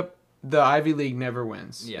matchup, the Ivy League never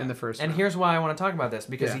wins Yeah. in the first And round. here's why I want to talk about this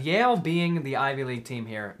because Yeah. Yale being the Ivy League team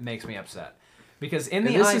here makes me upset. Because in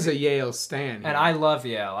the And this Ivy is a Yale stand. and I love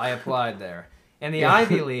Yale. I applied there. In the Yeah.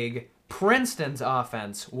 Ivy League, Princeton's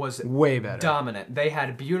offense was way better. dominant. They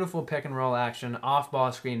had beautiful pick and roll action, off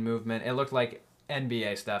ball screen movement. It looked like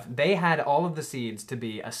NBA stuff. They had all of the seeds to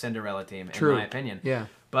be a Cinderella team, True. in my opinion. Yeah.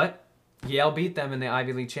 But Yale beat them in the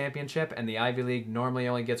Ivy League championship, and the Ivy League normally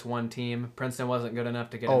only gets 1 team. Princeton wasn't good enough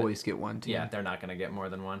to get in the- Always get one team. Yeah, they're not going to get more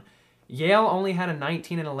than 1. Yale only had a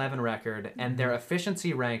 19-11 record, and their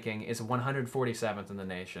efficiency ranking is 147th in the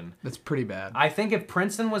nation. That's pretty bad. I think if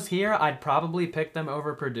Princeton was here, I'd probably pick them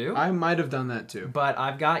over Purdue, I might have done that too. but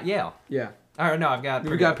I've got Yale. Yeah. Or no, I've got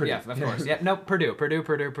Purdue. got Purdue. Yeah, of course. Yeah, no, Purdue.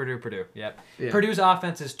 Yep. Yeah. Purdue's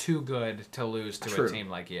offense is too good to lose to True. a team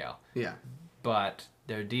like Yale, Yeah. but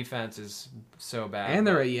their defense is so bad. And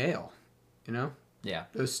they're that- at Yale. You know? yeah,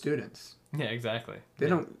 Those students. yeah, exactly. They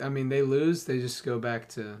don't I mean they lose, they just go back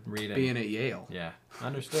to Reading. being at Yale. Yeah,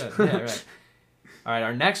 understood. Yeah, right. All right,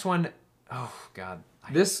 our next one. Oh God.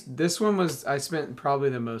 This one was I spent probably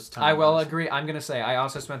the most time. I will on. agree. I'm gonna say I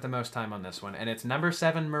also spent the most time on this one, and it's number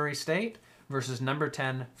 7 Murray State versus number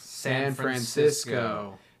 10 San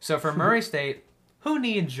Francisco. So for Murray State, who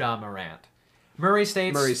needs Ja Morant? Murray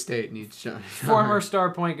State's Murray State needs John. former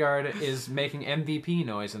star point guard is making MVP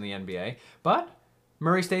noise in the NBA, but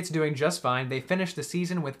Murray State's doing just fine. They finished the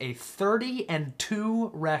season with a 30-2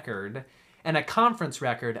 record and a conference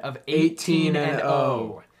record of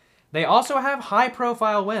 18-0. They also have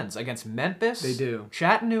high-profile wins against Memphis, They do.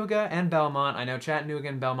 Chattanooga, and Belmont. I know Chattanooga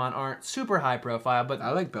and Belmont aren't super high-profile, but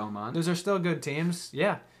I like Belmont. those are still good teams.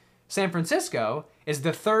 Yeah. San Francisco is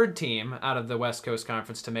the 3rd team out of the West Coast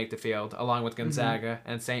Conference to make the field, along with Gonzaga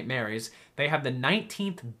and St. Mary's. They have the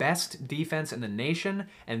 19th best defense in the nation,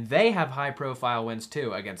 and they have high-profile wins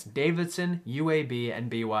too against Davidson, UAB, and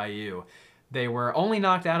BYU. They were only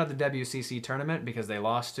knocked out of the WCC tournament because they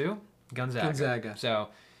lost to Gonzaga. So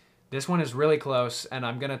this one is really close, and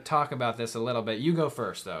I'm going to talk about this a little bit. You go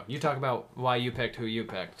first, though. You talk about why you picked who you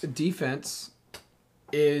picked. Defense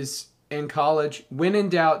is in college. When in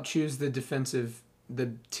doubt, choose the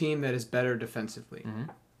team that is better defensively.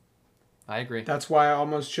 I agree. That's why I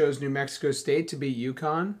almost chose New Mexico State to beat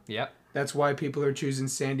UConn. Yep. That's why people are choosing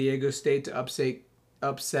San Diego State to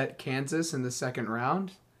upset Kansas in the second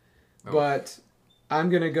round. Oh. But I'm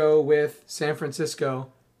going to go with San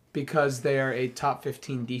Francisco because they are a top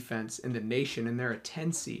 15 defense in the nation and they're a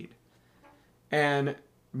 10 seed. And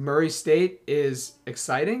Murray State is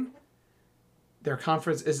exciting. Their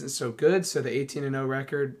conference isn't so good, so the 18-0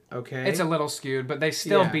 record, okay. It's a little skewed, but they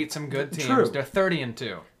still Yeah. beat some good teams. True. They're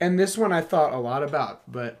 30-2. And this one I thought a lot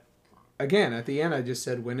about, but again, at the end I just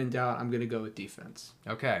said when in doubt, I'm going to go with defense.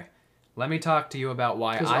 Okay. Let me talk to you about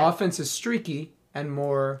why Because offense is streaky and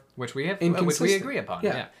more which we inconsistent. agree upon.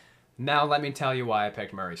 Yeah. Yeah. Now let me tell you why I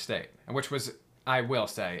picked Murray State, which was, I will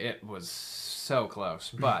say, it was so close.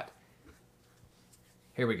 But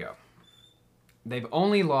here we go. They've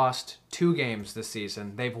only lost 2 games this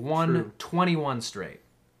season. They've won True. 21 straight.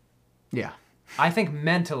 Yeah. I think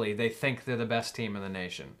mentally they think they're the best team in the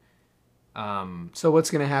nation. So what's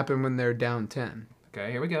going to happen when they're down 10?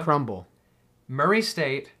 Okay, here we go. Crumble. Murray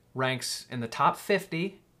State ranks in the top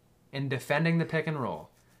 50 in defending the pick and roll,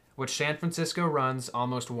 which San Francisco runs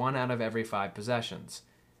almost 1 out of every 5 possessions.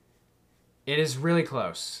 It is really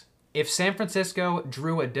close. If San Francisco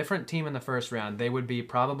drew a different team in the first round, they would be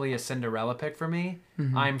probably a Cinderella pick for me.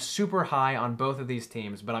 I'm super high on both of these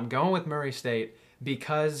teams, but I'm going with Murray State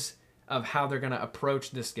because of how they're going to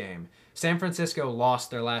approach this game. San Francisco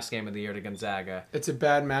lost their last game of the year to Gonzaga. It's a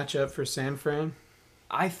bad matchup for San Fran.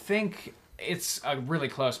 I think it's a really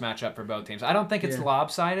close matchup for both teams. I don't think it's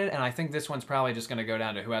lopsided, and I think this one's probably just going to go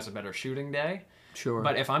down to who has a better shooting day. Sure.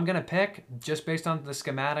 But if I'm going to pick, just based on the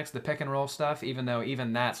schematics, the pick and roll stuff, even though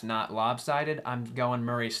even that's not lopsided, I'm going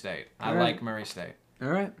Murray State. I like Murray State. All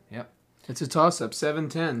right. Yep. It's a toss-up.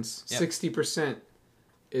 7-10s. Yep. 60%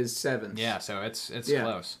 is 7s. Yeah, so it's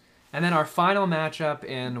close. And then our final matchup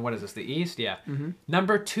in, what is this, the East? Yeah.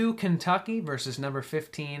 Number 2, Kentucky versus number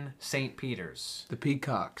 15, St. Peter's. The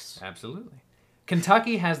Peacocks. Absolutely.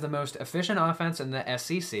 Kentucky has the most efficient offense in the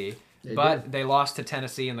SEC, but they lost to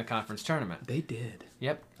Tennessee in the conference tournament. They did.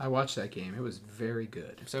 Yep. I watched that game. It was very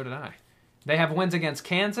good. So did I. They have wins against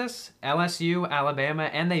Kansas, LSU, Alabama,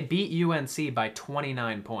 and they beat UNC by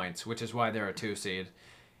 29 points, which is why they're a 2 seed.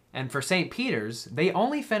 And for St. Peter's, they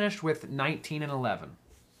only finished with 19-11.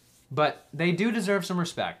 But they do deserve some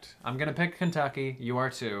respect. I'm going to pick Kentucky. You are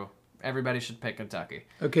too. Everybody should pick Kentucky.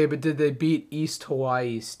 Okay, but did they beat East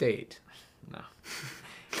Hawaii State? No.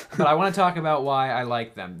 But I want to talk about why I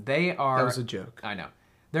like them. They are... That was a joke. I know.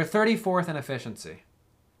 They're 34th in efficiency.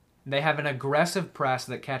 They have an aggressive press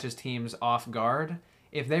that catches teams off guard.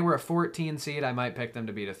 If they were a 14 seed, I might pick them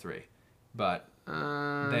to beat a 3. But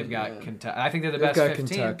they've got Kentucky. I think they're the best 15.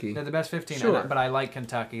 Kentucky. They're the best 15. Sure. But I like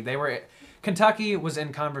Kentucky. Kentucky was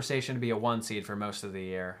in conversation to be a 1 seed for most of the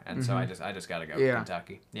year, and so I just got to go with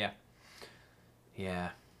Kentucky. Yeah. Yeah.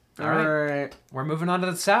 All right. We're moving on to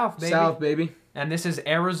the South, baby. South, baby. And this is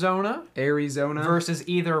Arizona versus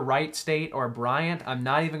either Wright State or Bryant. I'm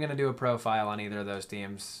not even going to do a profile on either of those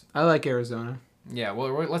teams. I like Arizona. Yeah,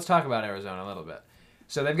 well, let's talk about Arizona a little bit.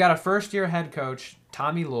 So they've got a first-year head coach,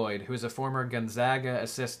 Tommy Lloyd, who is a former Gonzaga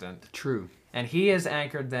assistant. True. And he has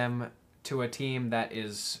anchored them to a team that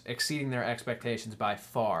is exceeding their expectations by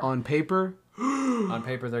far. On paper? On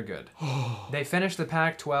paper, they're good. They finished the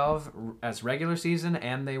Pac-12 as regular season,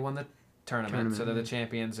 and they won the tournament, so they're the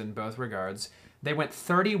champions in both regards. They went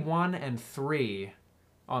 31-3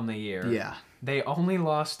 on the year. Yeah. They only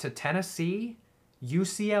lost to Tennessee,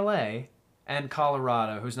 UCLA, and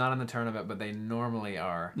Colorado, who's not in the tournament, but they normally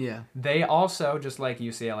are. Yeah. They also, just like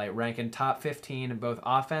UCLA, rank in top 15 in both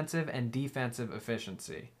offensive and defensive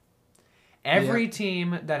efficiency. Every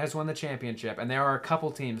team that has won the championship, and there are a couple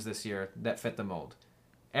teams this year that fit the mold.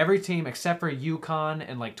 Every team except for UConn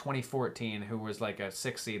in like 2014, who was like a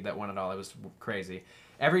 6 seed that won it all. It was crazy.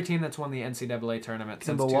 Every team that's won the NCAA tournament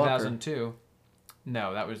since 2002.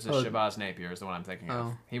 No, that was Shabazz Napier is the one I'm thinking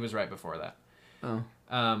of. He was right before that.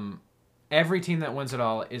 Every team that wins it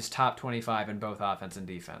all is top 25 in both offense and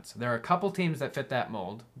defense. There are a couple teams that fit that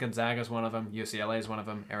mold. Gonzaga's one of them. UCLA's one of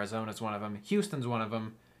them. Arizona's one of them. Houston's one of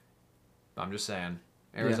them. I'm just saying.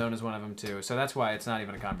 Arizona's one of them too. So that's why it's not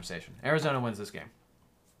even a conversation. Arizona wins this game.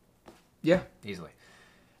 Yeah. Easily.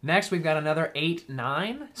 Next, we've got another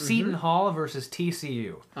 8-9. Seton Hall versus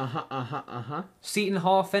TCU. Seton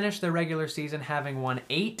Hall finished their regular season having won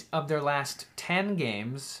 8 of their last 10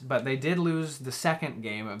 games, but they did lose the second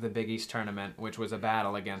game of the Big East tournament, which was a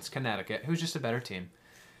battle against Connecticut, who's just a better team.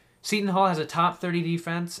 Seton Hall has a top 30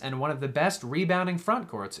 defense and one of the best rebounding front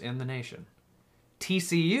courts in the nation.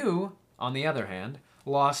 TCU, on the other hand,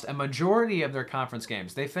 lost a majority of their conference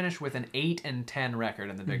games. They finished with an 8-10 record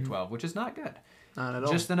in the Big 12, which is not good. Not at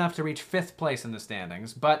all. Just enough to reach 5th place in the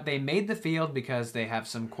standings, but they made the field because they have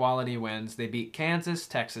some quality wins. They beat Kansas,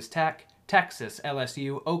 Texas Tech, Texas,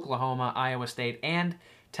 LSU, Oklahoma, Iowa State, and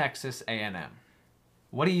Texas A&M.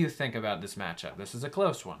 What do you think about this matchup? This is a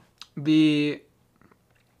close one. A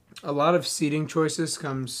lot of seeding choices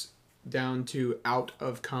comes down to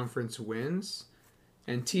out-of-conference wins.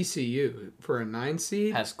 And TCU, for a 9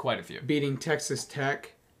 seed, has quite a few. Beating Texas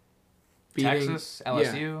Tech. Texas,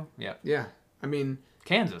 LSU, Yeah. I mean...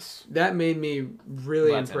 Kansas. That made me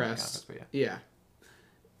really impressed. Yeah.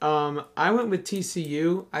 I went with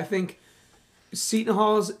TCU. I think Seton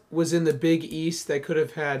Hall was in the Big East. They could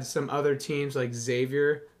have had some other teams like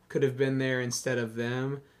Xavier could have been there instead of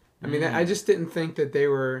them. I mean, I just didn't think that they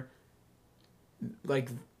were... Like,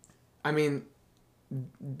 I mean...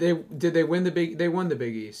 They won the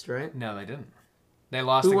Big East, right? No, they didn't. They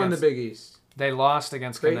lost. Who won the Big East? They lost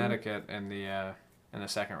against Connecticut in the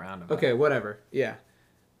second round of that. Okay, whatever. Yeah.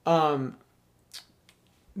 I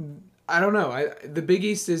don't know. The Big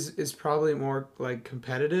East is probably more like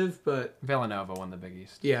competitive, but Villanova won the Big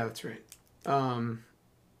East. Yeah, that's right.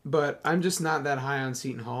 But I'm just not that high on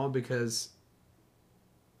Seton Hall because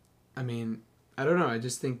I mean, I don't know. I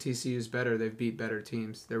just think TCU's better. They've beat better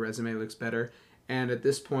teams. Their resume looks better. And at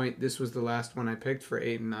this point, this was the last one I picked for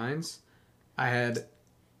 8 and 9s. I had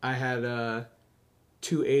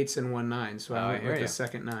 2 8s and 1 9, so I went with the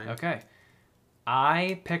second 9. Okay.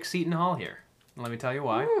 I picked Seton Hall here. Let me tell you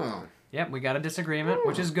why. Oh. Yep, we got a disagreement,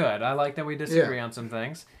 which is good. I like that we disagree on some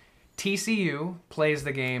things. TCU plays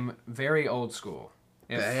the game very old school.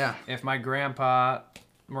 If my grandpa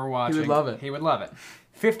were watching, he would love it. He would love it.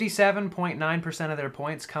 57.9% of their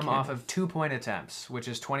points come off of 2-point attempts, which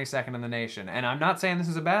is 22nd in the nation. And I'm not saying this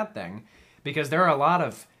is a bad thing, because there are a lot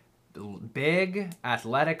of big,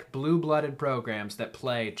 athletic, blue-blooded programs that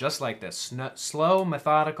play just like this. Slow,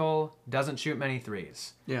 methodical, doesn't shoot many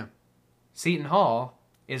threes. Yeah. Seton Hall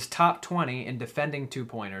is top 20 in defending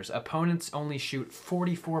two-pointers. Opponents only shoot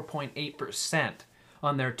 44.8%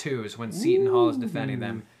 on their twos when Seton Hall is defending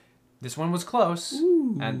them. This one was close,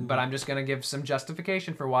 but I'm just going to give some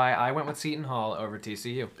justification for why I went with Seton Hall over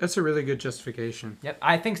TCU. That's a really good justification. Yep,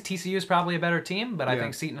 I think TCU is probably a better team, but I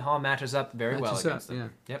think Seton Hall matches up very well against them.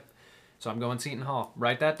 Yeah. Yep. So I'm going Seton Hall.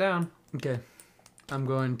 Write that down. Okay. I'm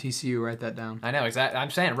going TCU. Write that down. I know, exactly. I'm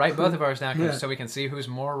saying write both of ours down so we can see who's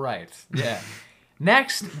more right. Yeah.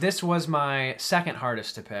 Next, this was my second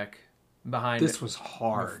hardest to pick behind. This was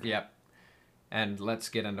hard. Yep. And let's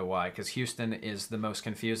get into why, because Houston is the most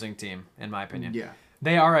confusing team, in my opinion. Yeah.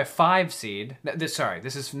 They are a 5 seed. This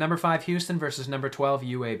is number 5 Houston versus number 12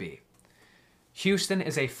 UAB. Houston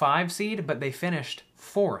is a 5 seed, but they finished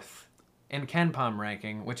 4th in KenPom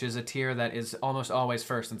ranking, which is a tier that is almost always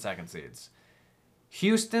 1st and 2nd seeds.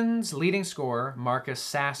 Houston's leading scorer, Marcus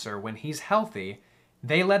Sasser, when he's healthy,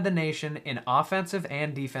 they led the nation in offensive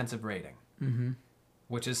and defensive rating,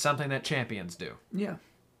 which is something that champions do. Yeah.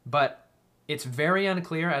 But it's very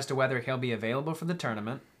unclear as to whether he'll be available for the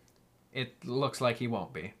tournament. It looks like he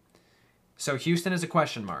won't be. So Houston is a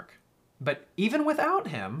question mark. But even without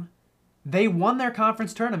him, they won their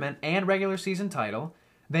conference tournament and regular season title.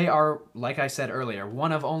 They are, like I said earlier,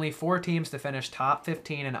 one of only 4 teams to finish top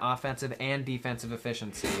 15 in offensive and defensive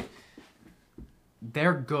efficiency.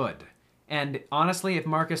 They're good. And honestly, if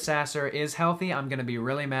Marcus Sasser is healthy, I'm going to be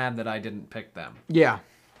really mad that I didn't pick them. Yeah.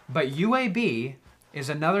 But UAB is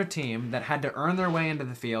another team that had to earn their way into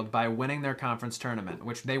the field by winning their conference tournament,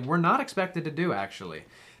 which they were not expected to do, actually.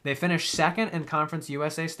 They finished 2nd in Conference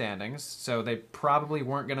USA standings, so they probably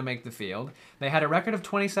weren't going to make the field. They had a record of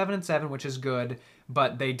 27-7, which is good,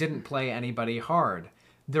 but they didn't play anybody hard.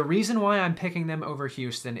 The reason why I'm picking them over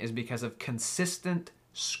Houston is because of consistent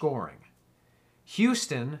scoring.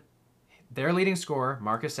 Houston, their leading scorer,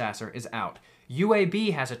 Marcus Sasser, is out.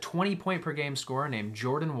 UAB has a 20-point-per-game scorer named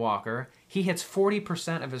Jordan Walker. He hits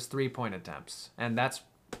 40% of his 3-point attempts, and that's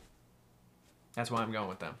why I'm going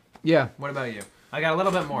with them. Yeah. What about you? I got a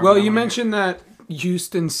little bit more. Well, you mentioned that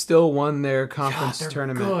Houston still won their conference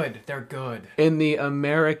tournament. They're good. In the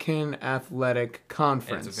American Athletic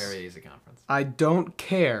Conference. It's a very easy conference. I don't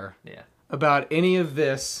care about any of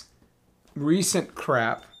this recent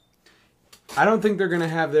crap. I don't think they're going to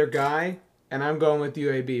have their guy, and I'm going with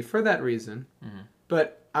UAB for that reason. Mm-hmm.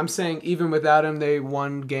 But I'm saying even without him, they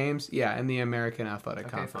won games. Yeah, in the American Athletic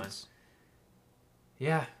Conference. Fine.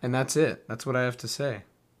 Yeah. And that's it. That's what I have to say.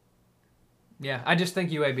 Yeah, I just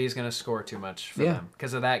think UAB is going to score too much for them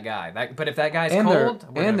because of that guy. But if that guy's cold...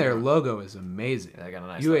 Their logo is amazing. They got a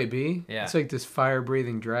nice UAB? Logo. Yeah. It's like this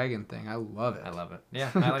fire-breathing dragon thing. I love it. I love it.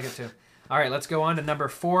 Yeah, I like it too. All right, let's go on to number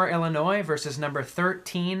 4, Illinois, versus number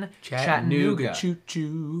 13, Chattanooga.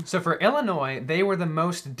 Choo-choo. So for Illinois, they were the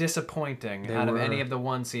most disappointing out of any of the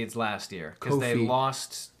 1 seeds last year because they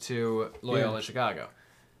lost to Loyola Chicago.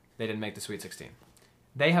 They didn't make the Sweet 16.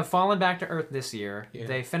 They have fallen back to earth this year. Yeah.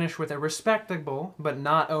 They finished with a respectable but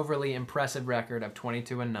not overly impressive record of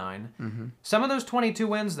 22-9. Mm-hmm. Some of those 22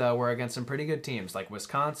 wins, though, were against some pretty good teams like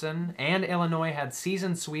Wisconsin, and Illinois had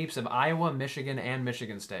season sweeps of Iowa, Michigan, and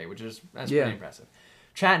Michigan State, that's pretty impressive.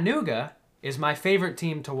 Chattanooga is my favorite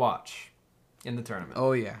team to watch in the tournament.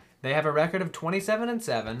 Oh, yeah. They have a record of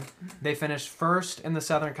 27-7. They finished 1st in the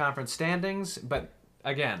Southern Conference standings, but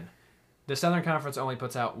again... The Southern Conference only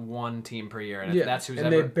puts out 1 team per year, and that's who's ever...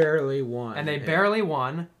 And they barely won. And they barely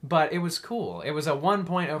won, but it was cool. It was a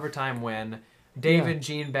 1-point overtime win. David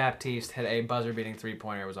Jean-Baptiste had a buzzer-beating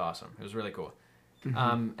 3-pointer. It was awesome. It was really cool.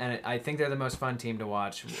 Mm-hmm. And I think they're the most fun team to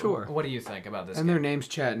watch. Sure. What do you think about this And game? their name's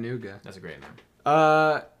Chattanooga. That's a great name.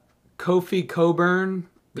 Kofi Coburn.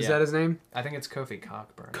 Is that his name? I think it's Kofi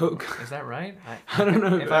Cockburn. Is that right? I don't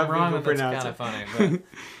know if I'm wrong, then that's kind of funny. But...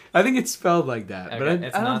 I think it's spelled like that, but I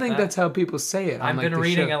don't think that's how people say it. I've been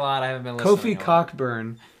reading a lot. I haven't been listening. Kofi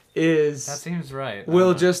Cockburn is... That seems right.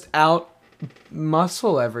 Will just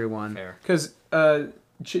out-muscle everyone. Fair. Because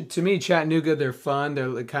To me, Chattanooga, they're fun.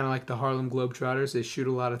 They're kind of like the Harlem Globetrotters. They shoot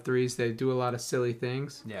a lot of threes. They do a lot of silly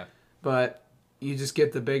things. Yeah. But you just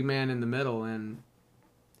get the big man in the middle, and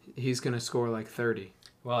he's going to score like 30.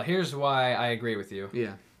 Well, here's why I agree with you.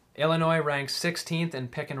 Yeah. Illinois ranks 16th in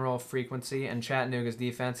pick and roll frequency, and Chattanooga's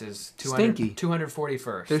defense is Stinky.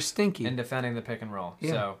 241st. They're stinky. In defending the pick and roll.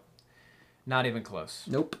 Yeah. So, not even close.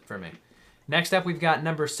 Nope. For me. Next up, we've got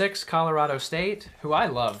number 6, Colorado State, who I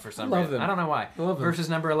love for some reason. them. I don't know why. I love them. Versus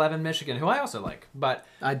number 11, Michigan, who I also like. But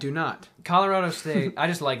I do not. Colorado State, I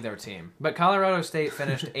just like their team. But Colorado State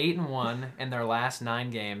finished 8-1 in their last 9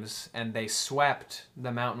 games, and they swept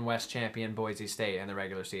the Mountain West champion Boise State in the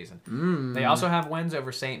regular season. They also have wins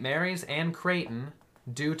over St. Mary's and Creighton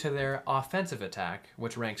due to their offensive attack,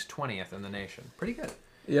 which ranks 20th in the nation. Pretty good.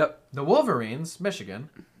 Yep. The Wolverines, Michigan,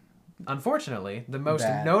 unfortunately, the most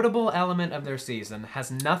Bad. notable element of their season has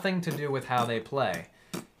nothing to do with how they play.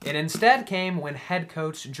 It instead came when head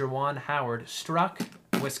coach Juwan Howard struck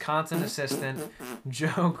Wisconsin assistant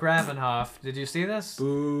Joe Gravenhoff. Did you see this?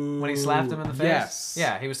 Boo. When he slapped him in the face? Yes.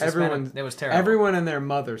 Yeah, he was suspended. It was terrible. Everyone and their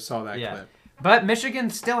mother saw that Yeah. clip. But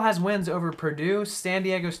Michigan still has wins over Purdue, San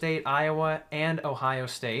Diego State, Iowa, and Ohio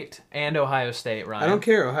State. And Ohio State, Ryan. I don't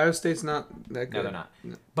care. Ohio State's not that good. No, they're not.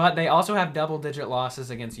 No. But they also have double-digit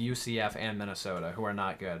losses against UCF and Minnesota, who are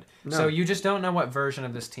not good. No. So you just don't know what version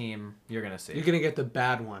of this team you're going to see. You're going to get the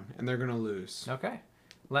bad one, and they're going to lose. Okay.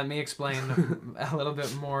 Let me explain a little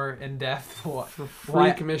bit more in depth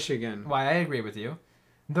Freak Michigan. why I agree with you.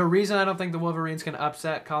 The reason I don't think the Wolverines can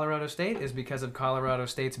upset Colorado State is because of Colorado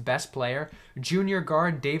State's best player, junior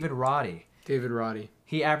guard David Roddy. David Roddy.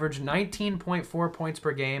 He averaged 19.4 points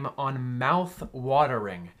per game on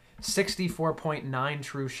mouth-watering 64.9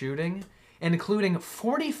 true shooting, including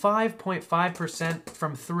 45.5%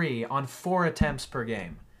 from 3 on 4 attempts per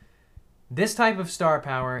game. This type of star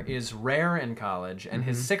power is rare in college, and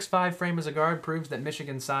his 6'5" frame as a guard proves that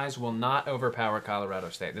Michigan's size will not overpower Colorado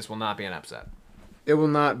State. This will not be an upset. It will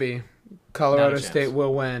not be. Colorado chance. State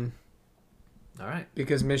will win All right.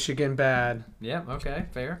 because Michigan bad. Yeah, okay,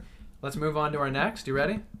 fair. Let's move on to our next. You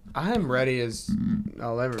ready? I am ready as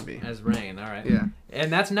I'll ever be. As rain, all right. Yeah.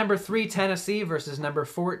 And that's number 3 Tennessee versus number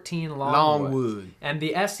 14 Longwood. And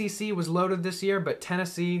the SEC was loaded this year, but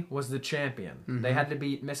Tennessee was the champion. They had to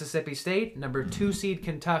beat Mississippi State, number 2 seed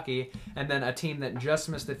Kentucky, and then a team that just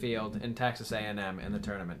missed the field in Texas A&M in the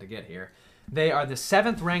tournament to get here. They are the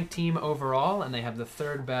 7th ranked team overall, and they have the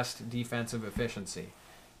 3rd best defensive efficiency.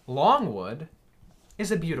 Longwood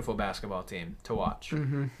is a beautiful basketball team to watch.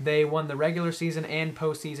 They won the regular season and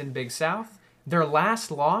postseason Big South. Their last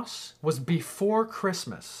loss was before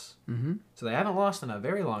Christmas. So they haven't lost in a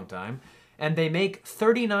very long time. And they make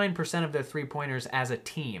 39% of their three-pointers as a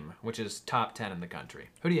team, which is top 10 in the country.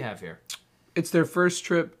 Who do you have here? It's their first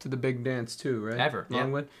trip to the big dance too, right? Ever, yeah.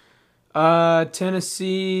 Longwood.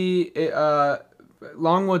 Tennessee.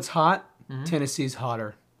 Longwood's hot. Tennessee's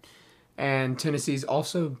hotter, and Tennessee's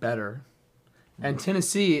also better. And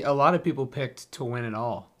Tennessee, a lot of people picked to win it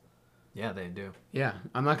all. Yeah, they do. Yeah,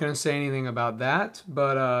 I'm not going to say anything about that,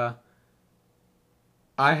 but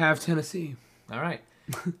I have Tennessee. All right.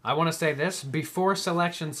 I want to say this. Before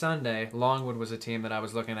Selection Sunday, Longwood was a team that I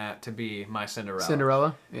was looking at to be my Cinderella.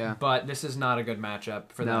 Cinderella? Yeah. But this is not a good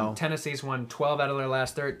matchup for them. No. Tennessee's won 12 out of their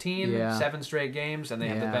last 13, Yeah. 7 straight games, and they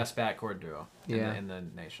have the Yeah. best backcourt duo Yeah. in the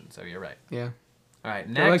nation. So you're right. Yeah. All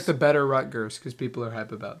right, They're like next. the better Rutgers because people are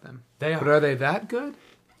hype about them. They But are. are they that good?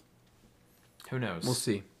 Who knows? We'll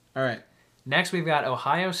see. All right. Next, we've got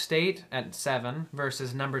Ohio State at 7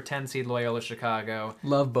 versus number 10 seed Loyola Chicago.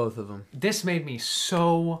 Love both of them. This made me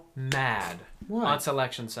so mad Why? on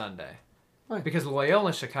Selection Sunday. Why? Because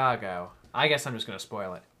Loyola Chicago, I guess I'm just going to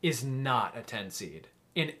spoil it, is not a 10 seed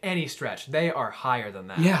in any stretch. They are higher than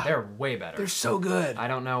that. Yeah. They're way better. They're so good. I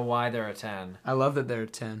don't know why they're a 10. I love that they're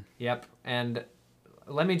 10. Yep. And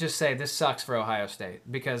let me just say, this sucks for Ohio State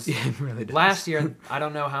because Yeah, it really does. last year, I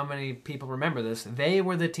don't know how many people remember this, they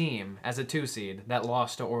were the team as a 2 seed that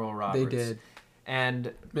lost to Oral Roberts. They did.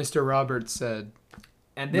 And Mr. Roberts said,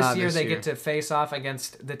 this Not year this they year. get to face off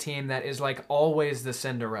against the team that is like always the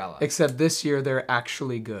Cinderella. except this year they're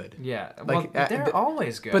actually good. Yeah, Like, well, they're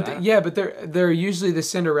always good. But but they're usually the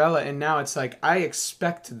Cinderella, and now it's like I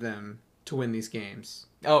expect them to win these games.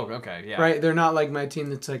 oh, okay, yeah, Right? They're not like my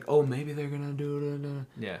team that's like, oh, maybe they're gonna do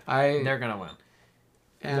it. yeah. I They're gonna win.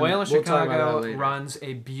 and Loyola we'll talk about Chicago that later. runs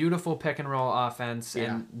a beautiful pick and roll offense, Yeah.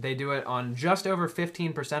 and they do it on just over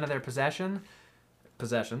 15% of their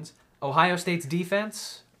possessions. Ohio State's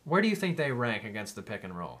defense. Where do you think they rank against the pick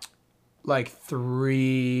and roll? like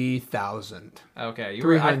 3,000. Okay, I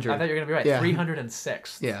 300. thought you were gonna be right. Yeah.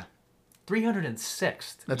 306. Yeah,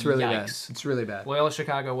 306th. That's really bad. Yikes. It's really bad. Loyola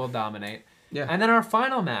Chicago will dominate. Yeah. And then our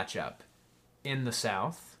final matchup in the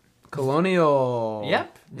South. Colonial.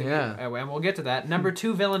 Yep. Yeah. And we'll get to that. Number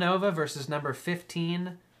 2 Villanova versus number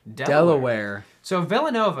 15 Delaware. So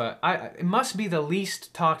Villanova, it must be the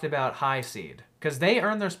least talked about high seed because they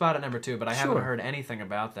earned their spot at number 2, but I haven't heard anything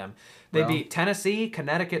about them. They beat Tennessee,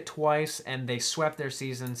 Connecticut twice, and they swept their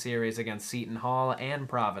season series against Seton Hall and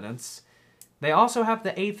Providence. They also have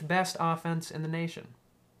the 8th best offense in the nation.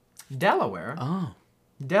 Delaware. Oh.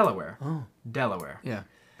 Delaware. Oh. Delaware. Yeah.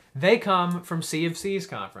 They come from C of C's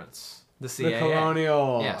conference, the CAA. The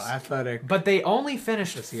Colonial Yes. Athletic. But they only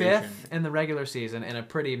finished Association. 5th in the regular season in a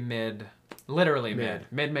pretty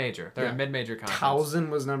mid-major. They're a mid-major conference. Towson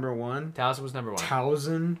was number 1. Towson was number 1.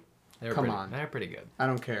 Towson? Come on. They're pretty good. I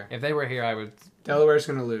don't care. If they were here, I would... Delaware's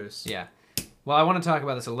going to lose. Yeah. Well, I want to talk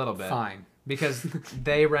about this a little bit. Fine. Because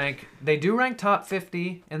they do rank top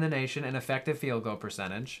 50 in the nation in effective field goal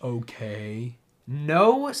percentage. Okay.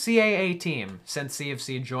 No CAA team since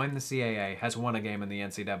CFC joined the CAA has won a game in the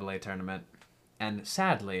NCAA tournament. And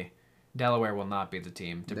sadly, Delaware will not be the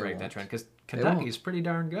team to break that trend because Kentucky's pretty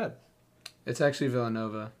darn good. It's actually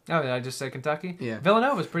Villanova. Oh, did I just say Kentucky? Yeah.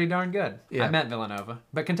 Villanova's pretty darn good. Yeah. I meant Villanova.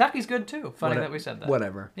 But Kentucky's good too. Funny that we said that.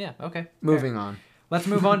 Whatever. Yeah, okay. Moving on. Let's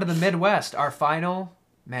move on to the Midwest. Our final...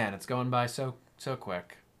 Man, it's going by so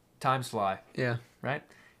quick. Times fly. Yeah. Right?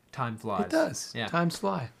 Time flies. It does. Yeah. Times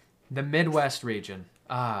fly. The Midwest region.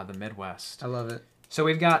 The Midwest. I love it. So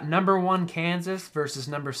we've got number 1 Kansas versus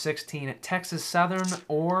number 16 at Texas Southern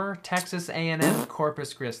or Texas A&M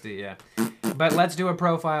Corpus Christi. Yeah. But let's do a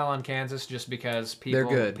profile on Kansas just because They're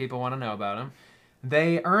good. people want to know about them.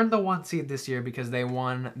 They earned the 1 seed this year because they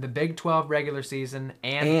won the Big 12 regular season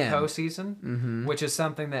and postseason, which is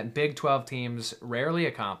something that Big 12 teams rarely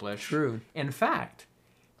accomplish. True. In fact,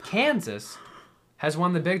 Kansas has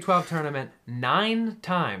won the Big 12 tournament 9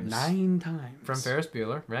 times. 9 times. From Ferris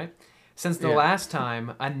Bueller, right? Since the last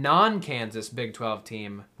time a non-Kansas Big 12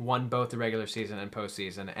 team won both the regular season and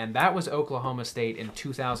postseason, and that was Oklahoma State in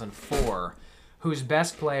 2004, whose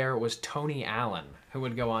best player was Tony Allen, who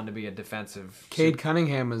would go on to be a defensive... Cade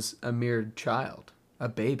Cunningham was a mere child, a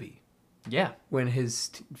baby. Yeah. When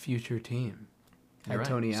his future team had Right.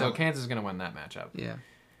 Tony Allen. So Kansas is going to win that matchup. Yeah.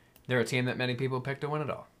 They're a team that many people picked to win it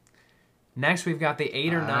all. Next, we've got the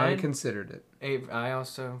 8 or 9. I considered it.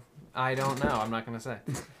 I don't know. I'm not going to say.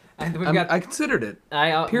 I considered it.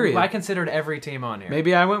 Period. I considered every team on here.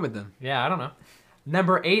 Maybe I went with them. Yeah, I don't know.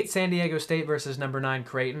 Number 8, San Diego State versus number 9,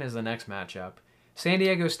 Creighton is the next matchup. San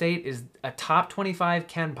Diego State is a top 25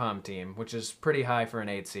 KenPom team, which is pretty high for an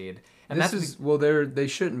 8 seed. And they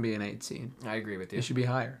shouldn't be an 8 seed. I agree with you. They should be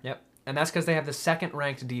higher. Yep. And that's because they have the 2nd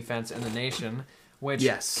ranked defense in the nation, which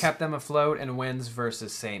Yes. kept them afloat in wins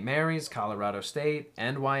versus St. Mary's, Colorado State,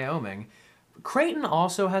 and Wyoming. Creighton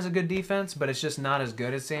also has a good defense, but it's just not as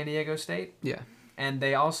good as San Diego State. Yeah. And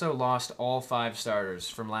they also lost all 5 starters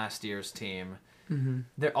from last year's team. Mm-hmm.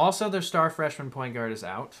 Their star freshman point guard is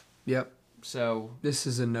out. Yep. So this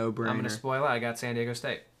is a no-brainer. I'm going to spoil it. I got San Diego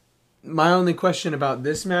State. My only question about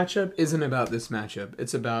this matchup isn't about this matchup.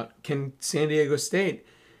 It's about, can San Diego State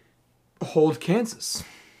hold Kansas?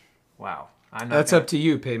 Wow. That's up to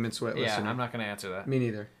you, Pavement Sweat listener. I'm not going to answer that. Me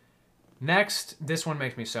neither. Next, this one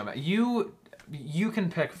makes me so mad. You can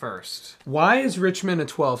pick first. Why is Richmond a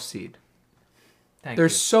 12 seed? Thank They're you.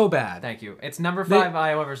 so bad. Thank you. It's number 5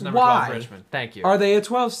 Iowa versus number 12 Richmond. Thank you. Are they a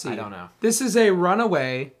 12 seed? I don't know. This is a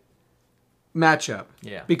runaway matchup.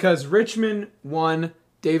 Yeah. Because Richmond won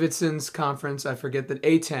Davidson's conference. I forget the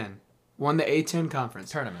A10. Won the A10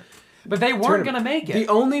 conference. Tournament. But they weren't going to make it. The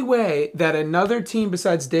only way that another team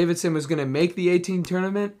besides Davidson was going to make the 18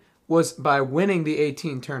 tournament was by winning the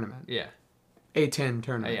 18 tournament. Yeah. A10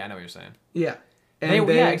 tournament. Yeah, I know what you're saying. Yeah.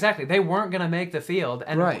 Yeah, exactly. They weren't going to make the field.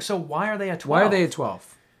 And so why are they a 12? Why are they a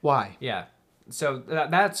 12? Why? Yeah. So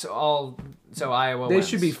that's all. So Iowa They wins.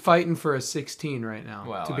 should be fighting for a 16 right now,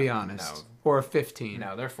 Well, to be honest. no. Or a 15.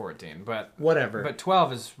 No, they're 14. But whatever. But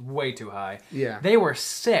 12 is way too high. Yeah. They were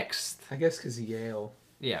 6th. I guess because Yale.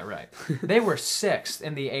 Yeah, right. They were 6th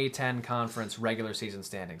in the A10 conference regular season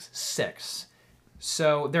standings. 6th.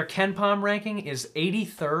 So their KenPom ranking is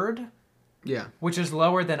 83rd. Yeah. Which is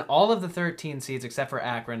lower than all of the 13 seeds except for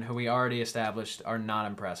Akron, who we already established are not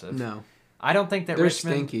impressive. No. I don't think that They're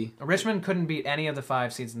Richmond... stinky. Richmond couldn't beat any of the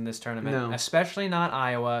 5 seeds in this tournament. No. Especially not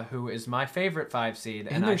Iowa, who is my favorite 5 seed.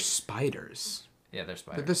 And they're spiders. Yeah, they're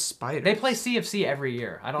spiders. They're the spiders. They play CFC every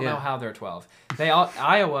year. I don't know how they're 12.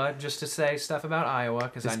 Iowa, just to say stuff about Iowa,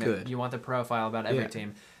 because I know you want the profile about every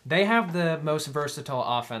team. They have the most versatile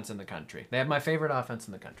offense in the country. They have my favorite offense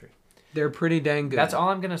in the country. They're pretty dang good. That's all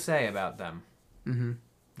I'm going to say about them. Mm-hmm.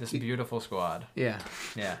 this beautiful squad. Yeah.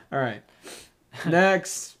 Yeah. All right.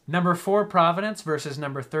 Next. Number 4, Providence versus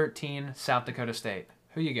number 13, South Dakota State.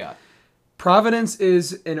 Who you got? Providence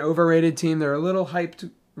is an overrated team. They're a little hyped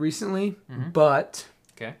recently, but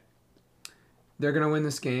Okay. they're going to win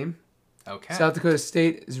this game. Okay. South Dakota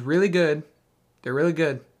State is really good. They're really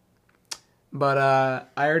good. But I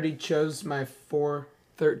already chose my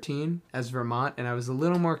 4-13 as Vermont, and I was a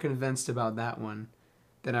little more convinced about that one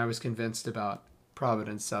than I was convinced about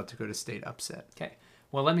Providence, South Dakota State upset. Okay.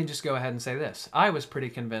 Well, let me just go ahead and say this. I was pretty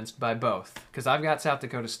convinced by both because I've got South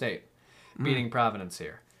Dakota State beating Providence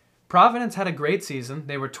here. Providence had a great season.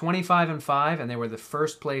 They were 25-5, and they were the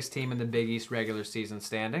first place team in the Big East regular season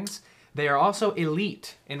standings. They are also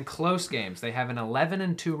elite in close games. They have an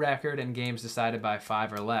 11-2 record in games decided by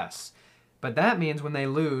 5 or less. But that means when they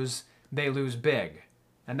lose big.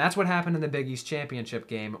 And that's what happened in the Big East Championship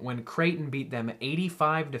game when Creighton beat them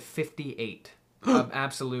 85-58. Of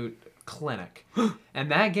absolute clinic. And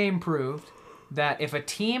that game proved that if a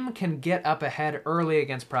team can get up ahead early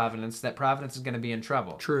against Providence, that Providence is going to be in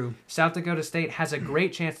trouble. True. South Dakota State has a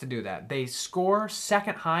great chance to do that. They score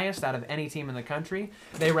second highest out of any team in the country.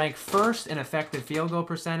 They rank first in effective field goal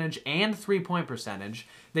percentage and three-point percentage.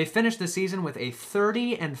 They finished the season with a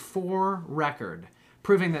 30-4 record,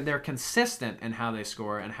 proving that they're consistent in how they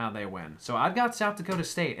score and how they win. So I've got South Dakota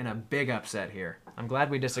State in a big upset here. I'm glad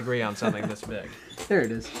we disagree on something this big. There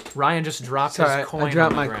it is. Ryan just dropped Sorry, his coin. I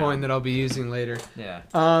dropped on the my ground. coin that I'll be using later. Yeah.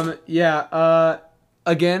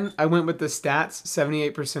 Again, I went with the stats.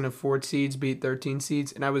 78% of 4 seeds beat 13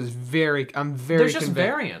 seeds, and I'm very There's just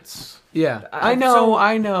variance. Yeah, I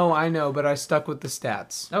know, but I stuck with the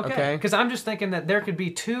stats. Okay. Because I'm just thinking that there could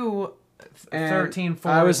be two 13-4.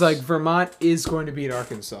 I was like, Vermont is going to beat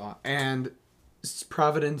Arkansas, and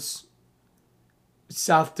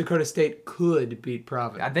South Dakota State could beat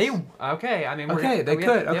Providence. Okay. I mean, they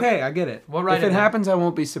could. Okay, I get it. We'll write if it it down. happens, I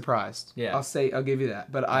won't be surprised. Yeah. I'll give you that.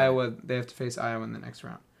 But Iowa, they have to face Iowa in the next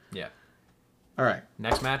round. Yeah. All right.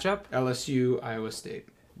 Next matchup. LSU, Iowa State.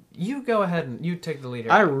 You go ahead and you take the lead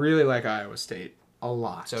here. I really like Iowa State a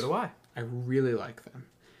lot. So do I. I really like them.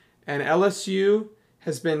 And LSU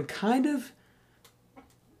has been kind of.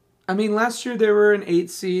 I mean, last year they were an 8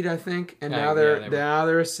 seed, I think, and now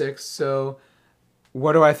they're a 6. So,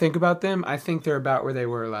 what do I think about them? I think they're about where they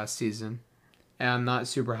were last season, and I'm not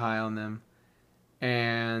super high on them.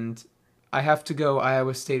 And I have to go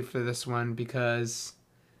Iowa State for this one because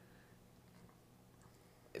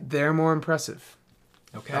they're more impressive.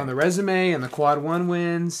 Okay. On the resume and the quad 1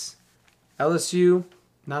 wins, LSU,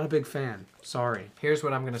 not a big fan. Sorry. Here's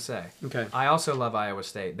what I'm going to say. Okay. I also love Iowa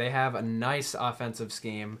State. They have a nice offensive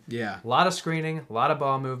scheme. Yeah. A lot of screening, a lot of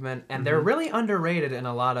ball movement, and they're really underrated in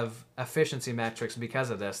a lot of efficiency metrics because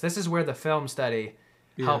of this. This is where the film study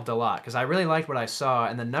helped a lot because I really liked what I saw,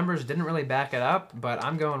 and the numbers didn't really back it up, but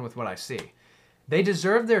I'm going with what I see. They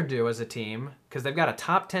deserve their due as a team because they've got a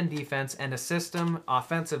top 10 defense and a system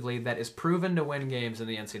offensively that is proven to win games in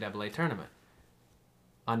the NCAA tournament.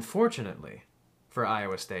 Unfortunately for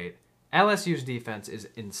Iowa State, LSU's defense is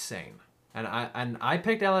insane. And I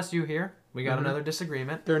picked LSU here. We got another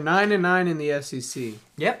disagreement. They're 9-9 in the SEC.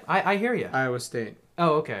 Yep, I hear you. Iowa State.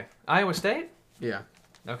 Oh, okay. Iowa State? Yeah.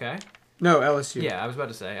 Okay. No, LSU. Yeah, I was about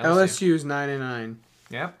to say LSU's 9-9.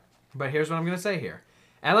 Yep. But here's what I'm going to say here.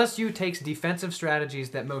 LSU takes defensive strategies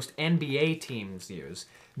that most NBA teams use.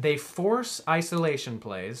 They force isolation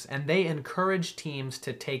plays, and they encourage teams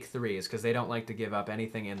to take threes because they don't like to give up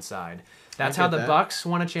anything inside. That's how the Bucks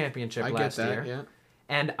won a championship last year. Yeah.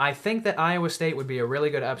 And I think that Iowa State would be a really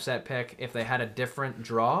good upset pick if they had a different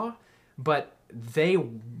draw, but they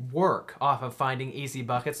work off of finding easy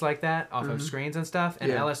buckets like that, off of screens and stuff,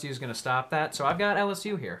 and LSU is going to stop that. So I've got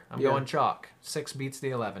LSU here. I'm going chalk. 6 beats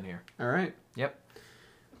the 11 here. All right. Yep.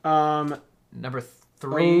 Number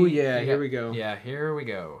 3. Oh, yeah, here we go. Yeah, here we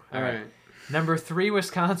go. All right. Number 3,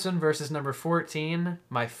 Wisconsin versus number 14,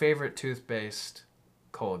 my favorite toothpaste,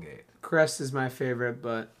 Colgate. Crest is my favorite,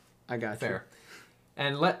 but I got Fair.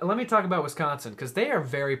 And let me talk about Wisconsin because they are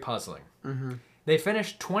very puzzling. Mm-hmm. They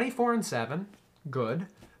finished 24-7. Good.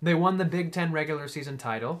 They won the Big Ten regular season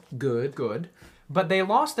title. Good. Good. But they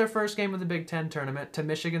lost their first game of the Big Ten tournament to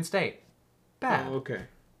Michigan State. Bad. Oh, okay.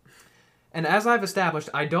 And as I've established,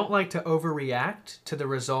 I don't like to overreact to the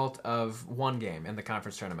result of one game in the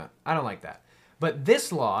conference tournament. I don't like that. But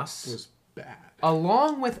this loss Was bad.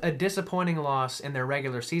 along with a disappointing loss in their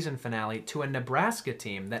regular season finale to a Nebraska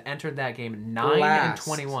team that entered that game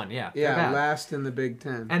 9-21. Yeah, they're bad. Last in the Big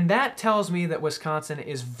Ten. And that tells me that Wisconsin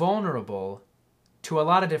is vulnerable to a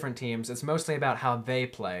lot of different teams. It's mostly about how they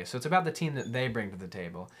play. So it's about the team that they bring to the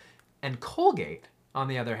table. And Colgate on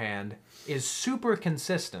the other hand, is super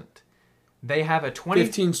consistent. They have a 20...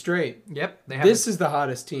 15 straight. Yep. They have This is the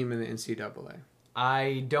hottest team in the NCAA.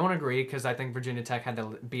 I don't agree because I think Virginia Tech had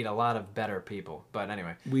to beat a lot of better people. But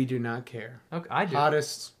anyway. We do not care. Okay, I do.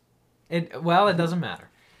 Hottest. It doesn't matter.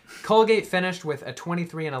 Colgate finished with a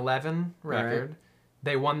 23-11 record. Right.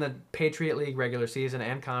 They won the Patriot League regular season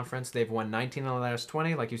and conference. They've won 19 of the last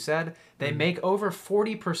 20, like you said. They make over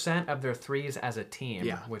 40% of their threes as a team,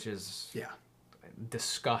 which is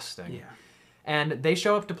disgusting. Yeah. And they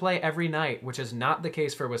show up to play every night, which is not the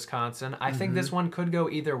case for Wisconsin. I think this one could go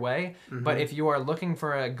either way, but if you are looking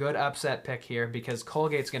for a good upset pick here, because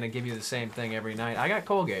Colgate's going to give you the same thing every night, I got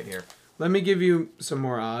Colgate here. Let me give you some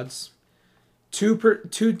more odds. Two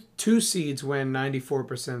seeds win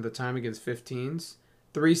 94% of the time against 15s.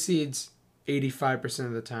 3 seeds 85%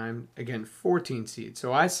 of the time against 14 seeds.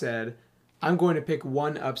 So I said I'm going to pick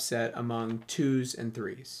one upset among 2s and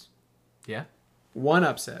 3s. Yeah. One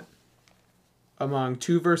upset among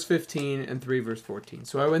 2 versus 15 and 3 versus 14.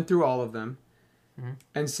 So I went through all of them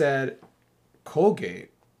and said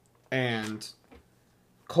Colgate and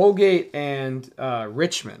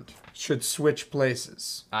Richmond should switch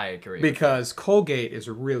places. I agree. Because Colgate is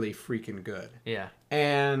really freaking good. Yeah.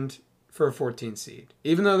 And for a 14 seed.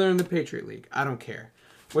 Even though they're in the Patriot League, I don't care.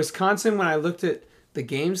 Wisconsin, when I looked at the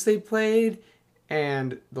games they played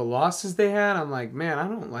and the losses they had, I'm like, man, I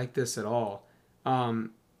don't like this at all.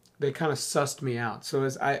 They kind of sussed me out. So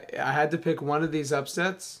I had to pick one of these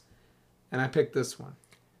upsets, and I picked this one.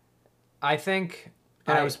 I think...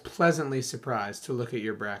 And I was pleasantly surprised to look at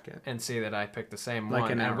your bracket. And see that I picked the same Like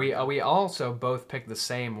one. an hour And we ago. we also both picked the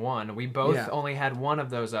same one. We both only had one of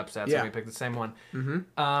those upsets, and we picked the same one.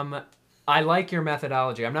 I like your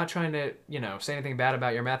methodology. I'm not trying to, say anything bad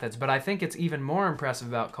about your methods, but I think it's even more impressive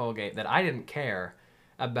about Colgate that I didn't care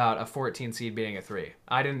about a 14 seed beating a 3.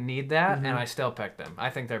 I didn't need that, and I still picked them.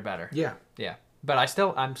 I think they're better. Yeah. Yeah. But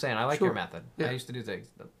I'm saying I like your method. Yeah. I used to do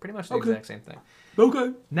pretty much the exact same thing.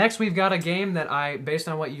 Okay. Next, we've got a game that based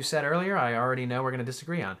on what you said earlier, I already know we're going to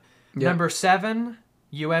disagree on. Yeah. Number 7,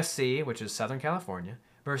 USC, which is Southern California,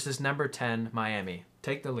 versus number 10, Miami.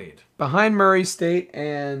 Take the lead. Behind Murray State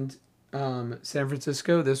and San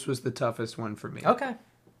Francisco, this was the toughest one for me. Okay.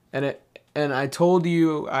 And I told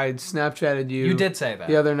you, I Snapchatted you. You did say that.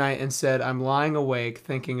 The other night and said, I'm lying awake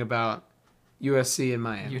thinking about USC and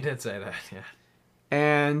Miami. You did say that, yeah.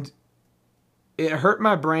 And it hurt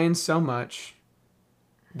my brain so much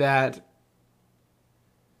that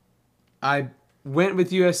I went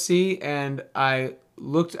with USC and I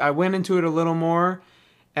went into it a little more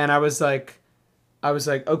and I was like,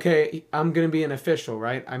 okay, I'm going to be an official,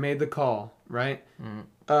 right? I made the call, right?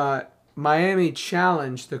 Miami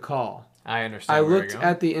challenged the call. I understand. I looked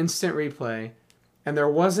at the instant replay and there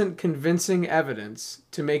wasn't convincing evidence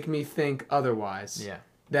to make me think otherwise. Yeah.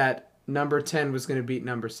 That number 10 was going to beat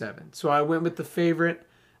number 7. So I went with the favorite.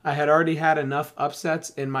 I had already had enough upsets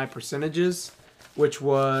in my percentages, which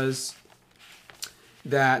was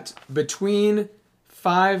that between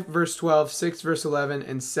 5 versus 12, 6 versus 11,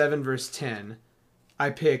 and 7 versus 10,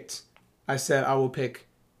 I said I will pick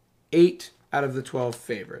 8 out of the 12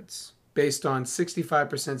 favorites based on 65%,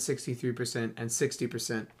 63%, and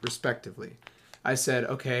 60% respectively. I said,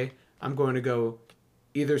 okay, I'm going to go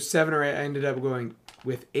either 7 or 8. I ended up going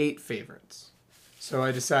with 8 favorites. So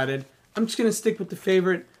I decided I'm just going to stick with the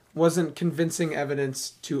favorite. Wasn't convincing evidence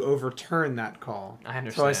to overturn that call. I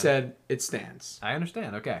understand. So I said it stands. I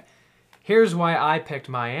understand. Okay. Here's why I picked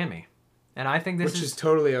Miami. And I think this Which is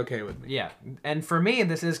totally okay with me. Yeah. And for me,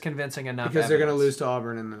 this is convincing enough Because they're going to evidence. lose to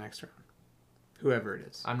Auburn in the next round. Whoever it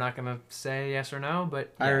is. I'm not going to say yes or no,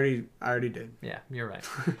 but... Yeah. I already did. Yeah, you're right.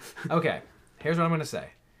 Okay. Here's what I'm going to say.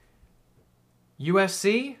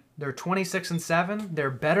 USC... They're 26-7.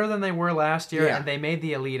 They're better than they were last year, and they made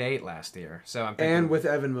the Elite 8 last year. So I'm thinking, and with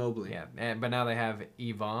Evan Mobley. Yeah, but now they have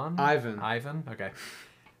Ivan. Okay.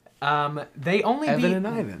 They only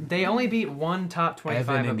Ivan. They only beat one top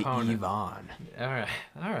 25 opponent. Ivan.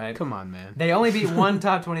 All right. Come on, man. They only beat one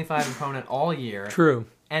top 25 opponent all year. True.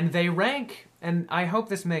 And they rank, and I hope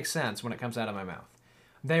this makes sense when it comes out of my mouth.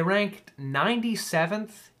 They ranked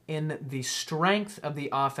 97th in the strength of the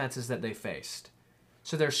offenses that they faced.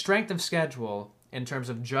 So their strength of schedule in terms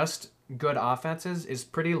of just good offenses is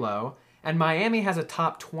pretty low. And Miami has a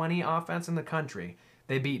top 20 offense in the country.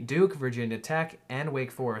 They beat Duke, Virginia Tech, and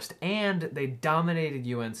Wake Forest, and they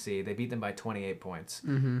dominated UNC. They beat them by 28 points.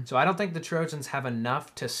 So I don't think the Trojans have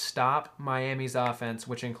enough to stop Miami's offense,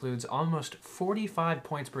 which includes almost 45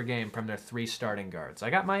 points per game from their 3 starting guards. I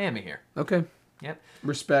got Miami here. Okay. Yep.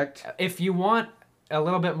 Respect. If you want a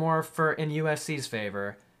little bit more in USC's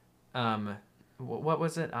favor, what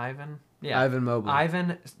was it? Ivan? Yeah. Ivan Mobley.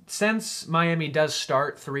 Ivan, since Miami does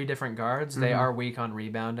start 3 different guards, they are weak on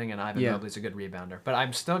rebounding, and Ivan Mobley's a good rebounder. But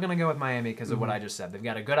I'm still going to go with Miami because of what I just said. They've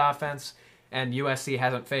got a good offense, and USC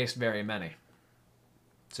hasn't faced very many.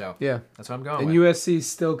 So Yeah. that's what I'm going And with. USC's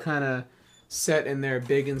still kind of set in their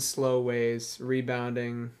big and slow ways,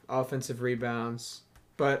 rebounding, offensive rebounds.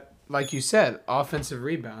 But like you said, offensive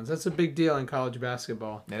rebounds, that's a big deal in college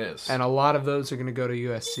basketball. It is. And a lot of those are going to go to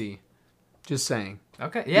USC. Just saying.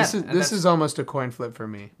 Okay, yeah. This is almost a coin flip for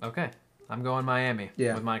me. Okay. I'm going Miami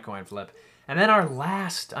Yeah. with my coin flip. And then our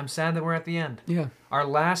last, I'm sad that we're at the end. Yeah. Our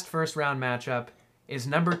last first round matchup is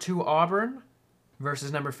number 2 Auburn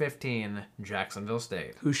versus number 15 Jacksonville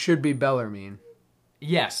State. Who should be Bellarmine.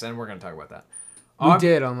 Yes, and we're going to talk about that. We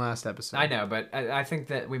did on last episode. I know, but I think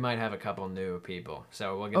that we might have a couple new people,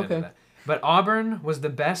 so we'll get Okay. into that. But Auburn was the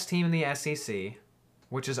best team in the SEC,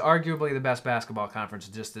 which is arguably the best basketball conference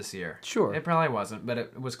just this year. Sure. It probably wasn't, but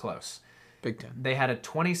it was close. Big Ten. They had a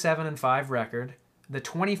 27-5 record, the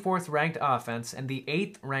 24th ranked offense, and the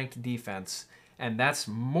 8th ranked defense. And that's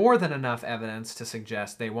more than enough evidence to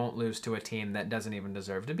suggest they won't lose to a team that doesn't even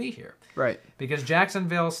deserve to be here. Right. Because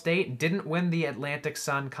Jacksonville State didn't win the Atlantic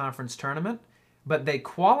Sun Conference tournament, but they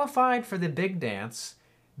qualified for the big dance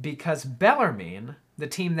because Bellarmine, the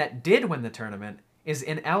team that did win the tournament, is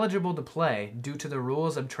ineligible to play due to the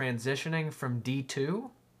rules of transitioning from D2,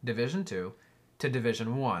 Division 2, to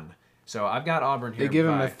Division 1. So I've got Auburn here. They give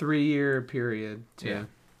him by- a 3-year period. Yeah.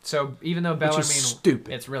 So even though Bellarmine...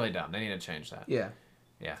 stupid. It's really dumb. They need to change that. Yeah.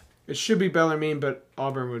 Yeah. It should be Bellarmine, but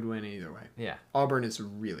Auburn would win either way. Yeah. Auburn is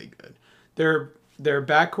really good. Their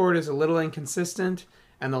backcourt is a little inconsistent,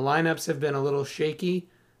 and the lineups have been a little shaky,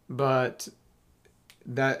 but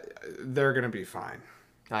that they're going to be fine.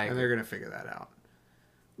 And they're going to figure that out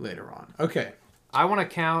later on. Okay. I want to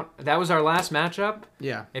count... That was our last matchup.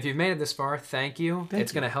 Yeah. If you've made it this far, thank you.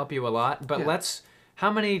 It's you. going to help you a lot. But Yeah. let's...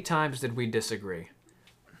 How many times did we disagree?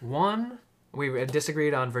 1, we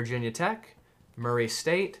disagreed on Virginia Tech, Murray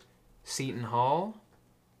State, Seton Hall.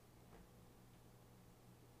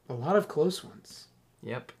 A lot of close ones.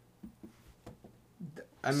 Yep.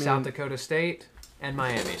 I mean, South Dakota State and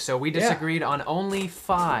Miami. So we disagreed on only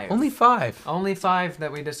 5. only 5. Only 5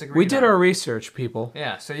 that we disagreed We did on. our research, people.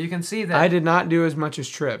 Yeah, so you can see that... I did not do as much as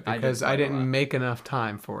Trip I did because quite I a didn't lot. make enough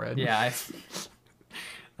time for it. Yeah,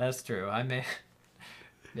 that's true. I may...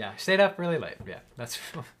 Yeah, I stayed up really late. Yeah, that's...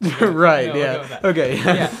 Right, we'll go yeah. with that. Okay.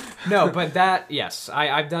 Yeah, no, but that, yes,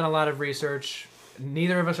 I've done a lot of research.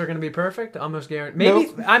 Neither of us are going to be perfect, almost guaranteed. Maybe,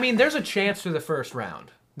 Nope. I mean, there's a chance through the first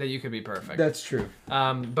round that you could be perfect. That's true.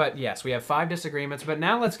 But yes, we have 5 disagreements. But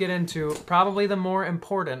now let's get into probably the more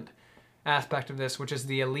important aspect of this, which is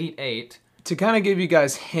the Elite 8. To kind of give you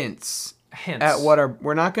guys hints Hints. at what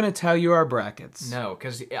we're not going to tell you our brackets. No,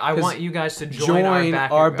 because I want you guys to join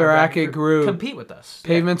our bracket group. Compete with us.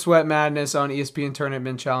 Pavement Sweat Madness on ESPN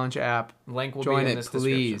Tournament Challenge app. Link will Join be in it, this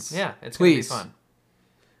please. description. Yeah, it's going to be Please.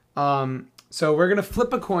 fun. So we're going to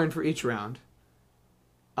flip a coin for each round.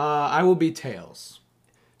 I will be tails.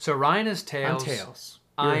 So Ryan is tails. I'm tails.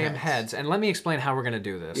 I You're am heads. And let me explain how we're going to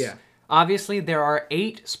do this. Yeah. Obviously, there are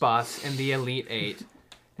 8 spots in the Elite 8.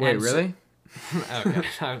 Wait, And so- really? Okay.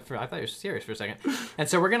 I thought you were serious for a second. And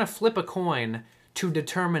so we're going to flip a coin to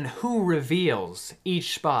determine who reveals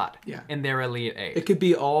each spot Yeah. in their Elite 8. It could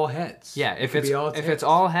be all heads. Yeah, It if could it's be all if tails. it's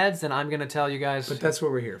all heads, then I'm going to tell you guys But that's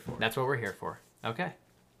what we're here for. that's what we're here for. Okay.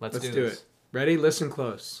 Let's Let's do do this. it. Ready? Listen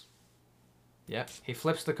close. Yep. He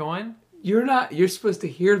flips the coin. You're supposed to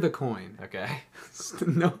hear the coin. Okay.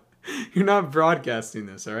 No, you're not broadcasting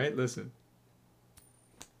this, all right? Listen.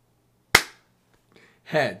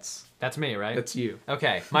 Heads. That's me, right? That's you.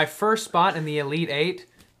 Okay. My first spot in the Elite 8,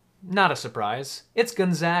 not a surprise. It's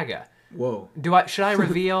Gonzaga. Whoa. Should I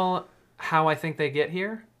reveal how I think they get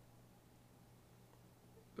here?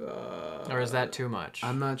 Or is that too much?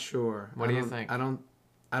 I'm not sure. What do you think? I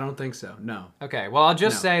don't think so. No. Okay, well, I'll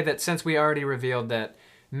just No. say that since we already revealed that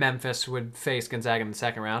Memphis would face Gonzaga in the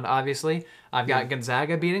second round, obviously, I've got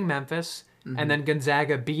Gonzaga beating Memphis, and then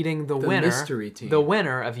Gonzaga beating the winner, mystery team. the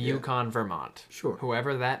winner of UConn Vermont. Sure.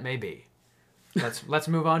 Whoever that may be. Let's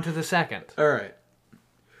move on to the second. All right.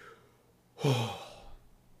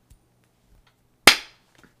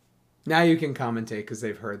 Now you can commentate because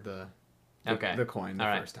they've heard the Okay. the coin the All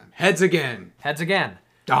right. first time. Heads again. Heads again.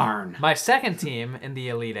 Darn. My second team in the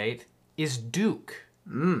Elite 8 is Duke.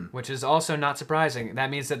 Which is also not surprising. That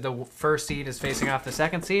means that the first seed is facing off the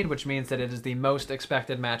second seed, which means that it is the most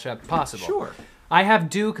expected matchup possible. Sure. I have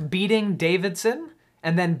Duke beating Davidson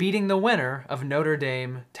and then beating the winner of Notre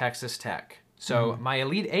Dame, Texas Tech. So my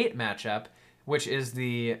Elite 8 matchup, which is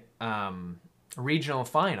the regional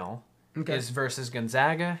final, Okay. is versus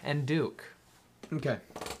Gonzaga and Duke. Okay.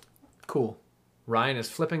 Cool. Ryan is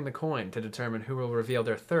flipping the coin to determine who will reveal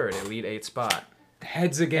their third Elite Eight spot.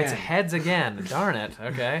 Heads again. It's heads again. Darn it.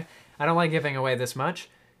 Okay. I don't like giving away this much.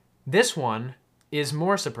 This one is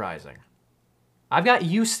more surprising. I've got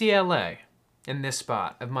UCLA in this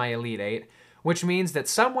spot of my Elite Eight, which means that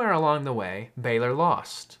somewhere along the way, Baylor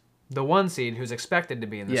lost. The 1 seed who's expected to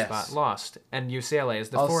be in this spot lost, and UCLA is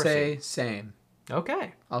the 4 seed. I'll say same.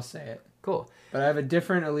 Okay. I'll say it. Cool. But I have a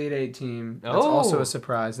different Elite Eight team that's also a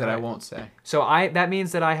surprise that I won't say. So that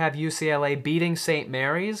means that I have UCLA beating St.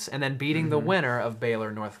 Mary's and then beating the winner of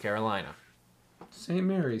Baylor, North Carolina. St.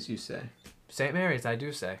 Mary's, you say? St. Mary's, I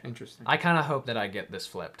do say. Interesting. I kind of hope that I get this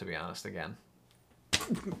flip, to be honest, again.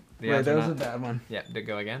 Yeah, that was a bad one. Yeah, did it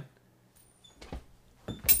go again?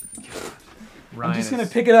 I'm just going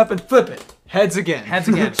to pick it up and flip it. Heads again. Heads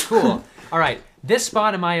again. Cool. All right. This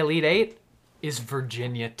spot in my Elite Eight is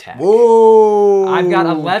Virginia Tech. Whoa. I've got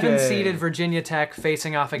 11-seeded Virginia Tech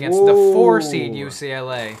facing off against the 4-seed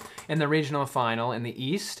UCLA in the regional final in the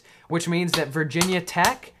East, which means that Virginia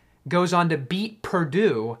Tech goes on to beat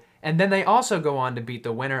Purdue, and then they also go on to beat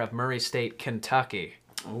the winner of Murray State, Kentucky.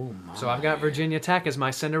 Oh, my. So I've got Virginia Tech as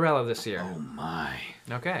my Cinderella this year. Oh, my.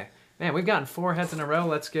 Okay. Man, we've gotten 4 heads in a row.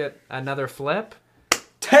 Let's get another flip.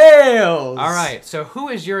 Tails! All right. So who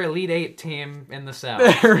is your Elite Eight team in the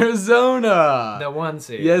South? Arizona. The 1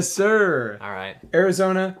 seed. Yes, sir. All right.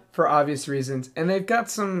 Arizona, for obvious reasons. And they've got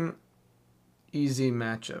some easy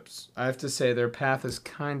matchups. I have to say, their path is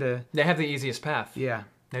kind of... They have the easiest path. Yeah.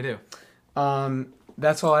 They do.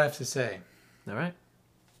 That's all I have to say. All right.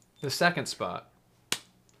 The second spot.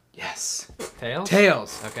 Yes. Tails?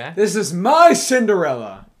 Tails. Okay. This is my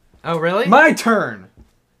Cinderella. Oh, really? My turn.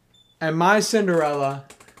 And my Cinderella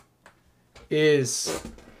is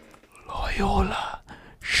Loyola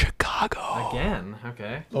Chicago. Again.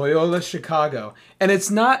 Okay. Loyola Chicago. And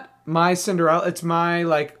it's not my Cinderella. It's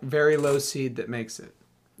my, very low seed that makes it.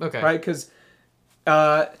 Okay. Right? Because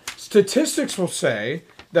statistics will say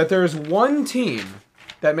that there is one team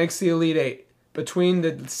that makes the Elite Eight between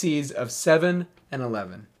the seeds of 7 and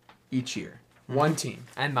 11 each year. One team.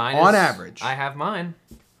 And mine on average. I have mine.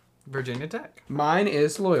 Virginia Tech. Mine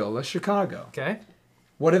is Loyola Chicago. Okay.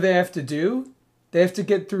 What do they have to do? They have to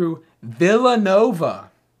get through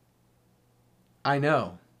Villanova. I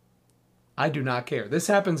know. I do not care. This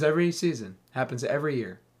happens every season. Happens every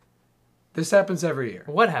year. This happens every year.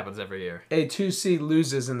 What happens every year? A 2 seed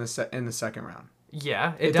loses in the second round.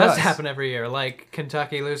 Yeah, it does happen every year, like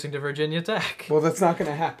Kentucky losing to Virginia Tech. Well, that's not going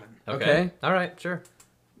to happen. Okay? All right, sure.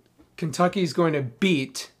 Kentucky's going to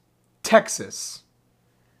beat Texas.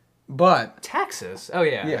 But Texas? Oh,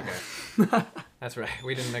 yeah. Yeah. Okay. That's right.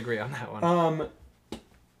 We didn't agree on that one.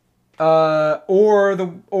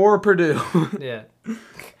 or Purdue. Yeah.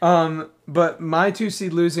 But my 2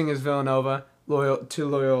 seed losing is Villanova to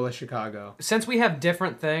Loyola Chicago. Since we have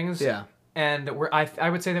different things, Yeah. and I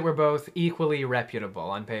would say that we're both equally reputable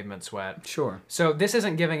on Pavement Sweat. Sure. So this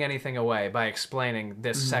isn't giving anything away by explaining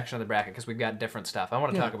this section of the bracket because we've got different stuff. I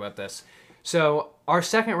want to talk about this. So our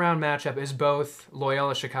second round matchup is both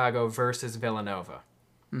Loyola Chicago versus Villanova.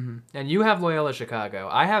 Mm-hmm. And you have Loyola Chicago.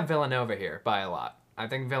 I have Villanova here by a lot. I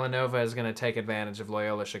think Villanova is going to take advantage of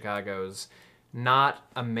Loyola Chicago's not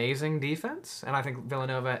amazing defense. And I think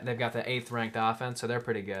Villanova, they've got the 8th ranked offense, so they're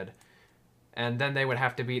pretty good. And then they would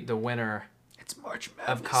have to beat the winner It's March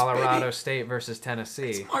Madness, of Colorado baby. State versus Tennessee.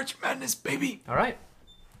 It's March Madness, baby. All right.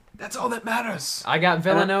 That's all that matters. I got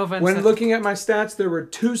Villanova. When looking at my stats, there were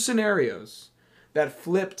 2 scenarios that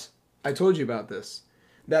flipped. I told you about this.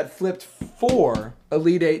 That flipped 4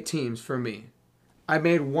 Elite 8 teams for me. I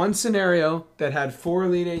made one scenario that had 4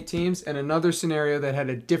 Elite 8 teams and another scenario that had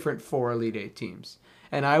a different 4 Elite 8 teams.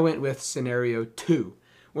 And I went with scenario 2,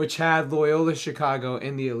 which had Loyola Chicago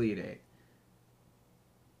in the Elite 8.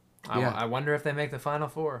 I wonder if they make the Final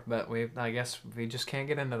Four, but I guess we just can't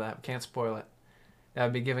get into that. Can't spoil it. That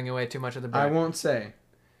would be giving away too much of the I bracket. won't say.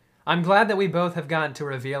 I'm glad that we both have gotten to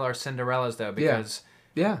reveal our Cinderellas, though, because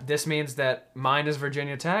Yeah. this means that mine is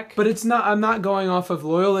Virginia Tech. But it's not. I'm not going off of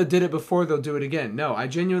Loyola did it before, they'll do it again. No, I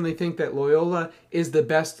genuinely think that Loyola is the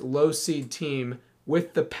best low seed team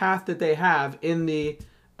with the path that they have in the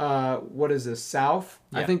South.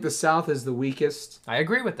 Yeah. I think the South is the weakest, I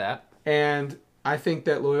agree with that. and I think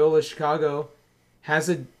that Loyola Chicago has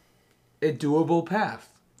a doable path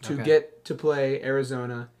to get to play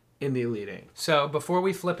Arizona in the Elite Eight. So before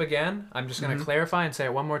we flip again, I'm just going to clarify and say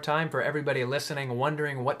it one more time for everybody listening,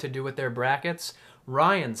 wondering what to do with their brackets.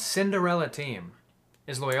 Ryan's Cinderella team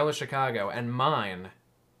is Loyola Chicago, and mine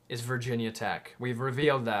is Virginia Tech. We've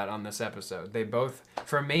revealed that on this episode. They both,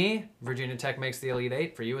 for me, Virginia Tech makes the Elite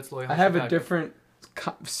Eight. For you, it's Loyola I have Chicago. a different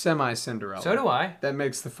semi-Cinderella. So do I. That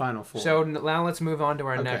makes the Final Four. So now let's move on to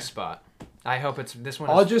our next spot. I hope it's this one.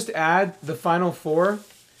 I'll just add the Final Four.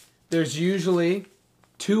 There's usually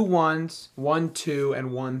 2 1s, 1 2,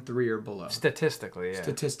 and 1 3 or below. Statistically, yeah.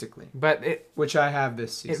 Statistically. But which I have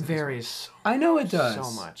this season. It varies. I know it does.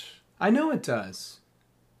 So much. I know it does.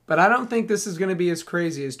 But I don't think this is going to be as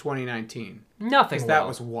crazy as 2019. Nothing. That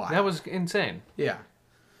was wild. That was insane. Yeah.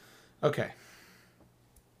 Okay.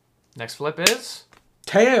 Next flip is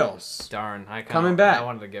Tails. Darn. Coming back. I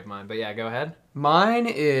wanted to give mine, but yeah, go ahead. Mine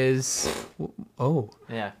is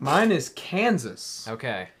Yeah. Mine is Kansas.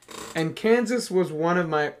 Okay. And Kansas was one of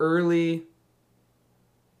my early,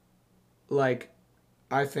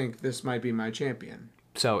 I think this might be my champion.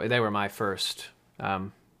 So they were my first.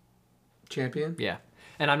 Champion? Yeah.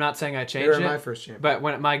 And I'm not saying I They changed were it. my first champion. But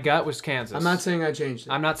when my gut was Kansas. I'm not saying I changed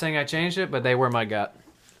it. I'm not saying I changed it, but they were my gut.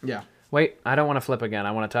 Yeah. Wait, I don't want to flip again.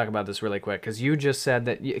 I want to talk about this really quick because you just said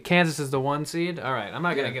that Kansas is the 1 seed. All right, I'm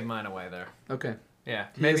not gonna give mine away there. Okay. Yeah,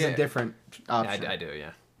 Maybe a different Yeah, option. I do.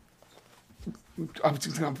 Yeah. I'm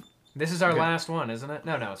This is our Okay. last one, isn't it?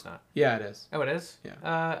 No, it's not. Yeah, it is. Oh, it is.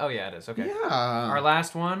 Yeah. Oh, yeah, it is. Okay. Yeah. Our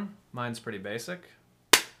last one. Mine's pretty basic.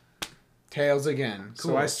 Tails again.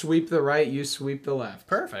 Cool. So I sweep the right, you sweep the left.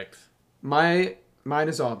 Perfect. Mine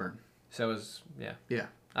is Auburn. So is yeah. Yeah.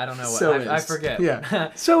 I don't know what So I is. forget.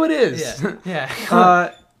 Yeah. So it is.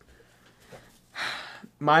 Yeah.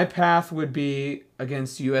 My path would be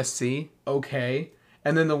against USC. Okay.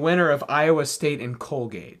 And then the winner of Iowa State and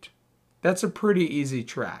Colgate. That's a pretty easy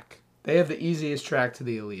track. They have the easiest track to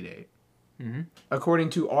the Elite Eight. Mm-hmm. According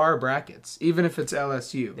to our brackets, even if it's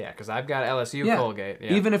LSU. Yeah, because I've got LSU Yeah. Colgate.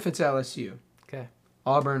 Yeah. Even if it's LSU. Okay.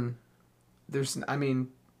 Auburn,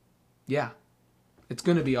 yeah. It's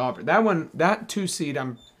going to be Auburn. That 2 seed,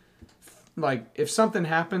 I'm if something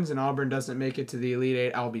happens and Auburn doesn't make it to the Elite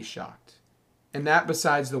Eight, I'll be shocked. And that,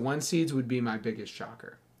 besides the 1 seeds, would be my biggest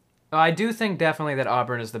shocker. I do think definitely that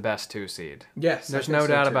Auburn is the best 2 seed. Yes. There's no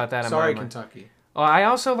doubt about that in my Sorry, mind. Kentucky. Oh, I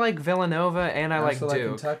also like Villanova and I like also Duke.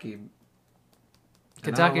 Kentucky. And I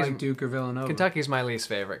Kentucky's don't like Duke or Villanova. Kentucky's my least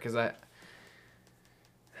favorite because I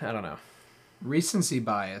don't know. Recency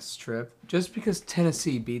bias, Trip. Just because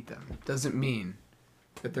Tennessee beat them doesn't mean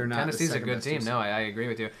that they're not. Tennessee's the a good team. second-best No, I agree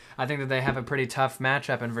with you. I think that they have a pretty tough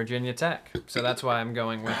matchup in Virginia Tech. So that's why I'm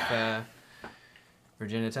going with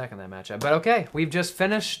Virginia Tech in that matchup. But okay, we've just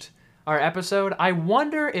finished our episode. I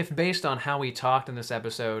wonder if based on how we talked in this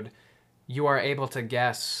episode, you are able to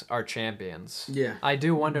guess our champions. Yeah. I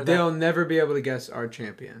do wonder that. They'll never be able to guess our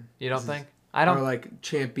champion. You don't think? I don't. Or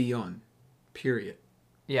champion. Period.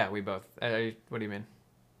 Yeah, we both. What do you mean?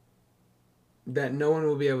 That no one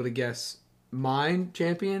will be able to guess mine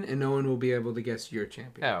champion, and no one will be able to guess your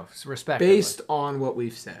champion. Oh, respect. Based on what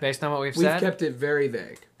we've said. Based on what we've We've said? kept it very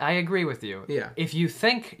vague. I agree with you. Yeah. If you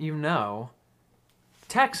think you know,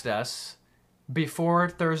 text us before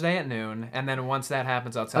Thursday at noon, and then once that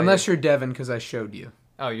happens, I'll tell Unless you. you're Devin, because I showed you.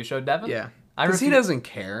 Oh, you showed Devin? Yeah. I Because he doesn't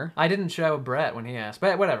care. I didn't show Brett when he asked,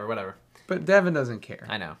 but whatever. But Devin doesn't care.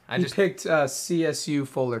 I know. He picked CSU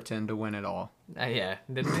Fullerton to win it all. Yeah,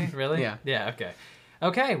 didn't he? Really? Yeah. Yeah, okay.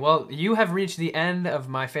 Okay, well, you have reached the end of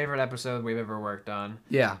my favorite episode we've ever worked on.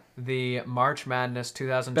 Yeah. The March Madness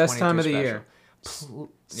 2022 Best time of the special. year.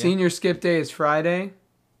 Senior skip day is Friday.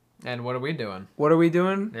 And what are we doing? What are we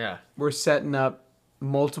doing? Yeah. We're setting up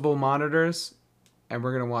multiple monitors, and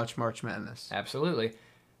we're going to watch March Madness. Absolutely.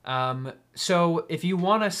 So if you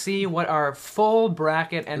want to see what our full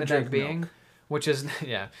bracket ended up being, which is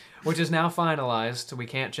now finalized, we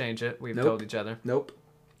can't change it. We've told each other. Nope.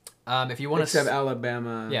 If you want Except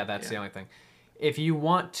Alabama. Yeah, that's the only thing. If you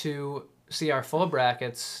want to see our full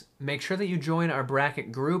brackets, make sure that you join our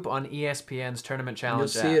bracket group on ESPN's Tournament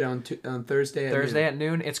Challenge You'll see it on Thursday at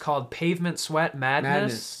noon. It's called Pavement Sweat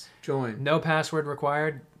Madness. Join. No password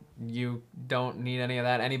required. You don't need any of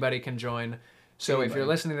that. Anybody can join. So if you're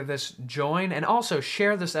listening to this, join. And also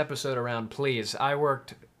share this episode around, please. I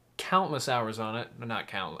worked countless hours on it. Not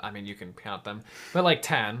count. I mean, you can count them. But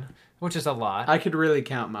 10, which is a lot. I could really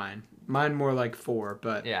count mine. Mine more like 4,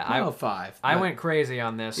 but yeah, 5. I went crazy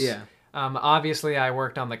on this. Yeah. Obviously, I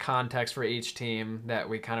worked on the context for each team that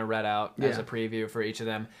we kind of read out as a preview for each of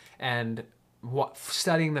them. And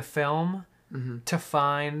studying the film to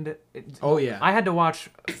find... Oh, yeah. I had to watch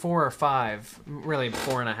 4 or 5, really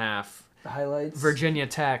 4.5. Highlights? Virginia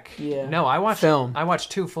Tech. Yeah. No, I watched film. I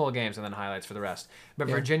watched 2 full games and then highlights for the rest. But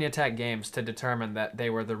Virginia Tech games to determine that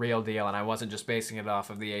they were the real deal and I wasn't just basing it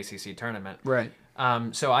off of the ACC tournament. Right.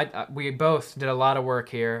 So we both did a lot of work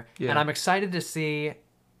here, and I'm excited to see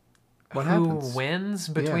what who happens. wins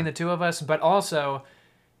between Yeah. the two of us, but also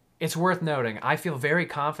it's worth noting. I feel very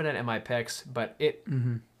confident in my picks, but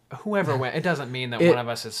whoever wins, it doesn't mean that one of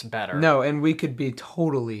us is better. No, and we could be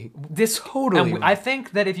totally. And I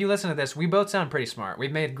think that if you listen to this, we both sound pretty smart.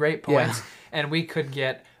 We've made great points, and we could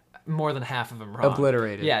get more than half of them wrong.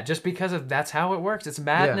 Obliterated. Yeah, just because of that's how it works. It's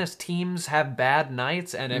madness. Teams have bad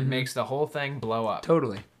nights, and it makes the whole thing blow up.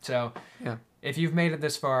 Totally. So, Yeah. if you've made it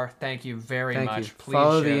this far, thank you very Thank much. you. Please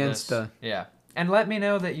Follow share the this. Insta. Yeah, and let me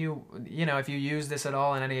know that you know, if you use this at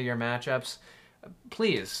all in any of your matchups.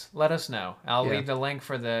 Please let us know. I'll leave the link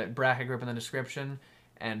for the bracket group in the description.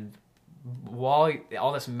 And while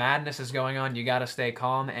all this madness is going on, you got to stay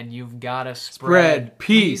calm and you've got to spread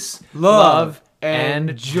Peace, love,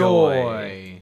 and joy.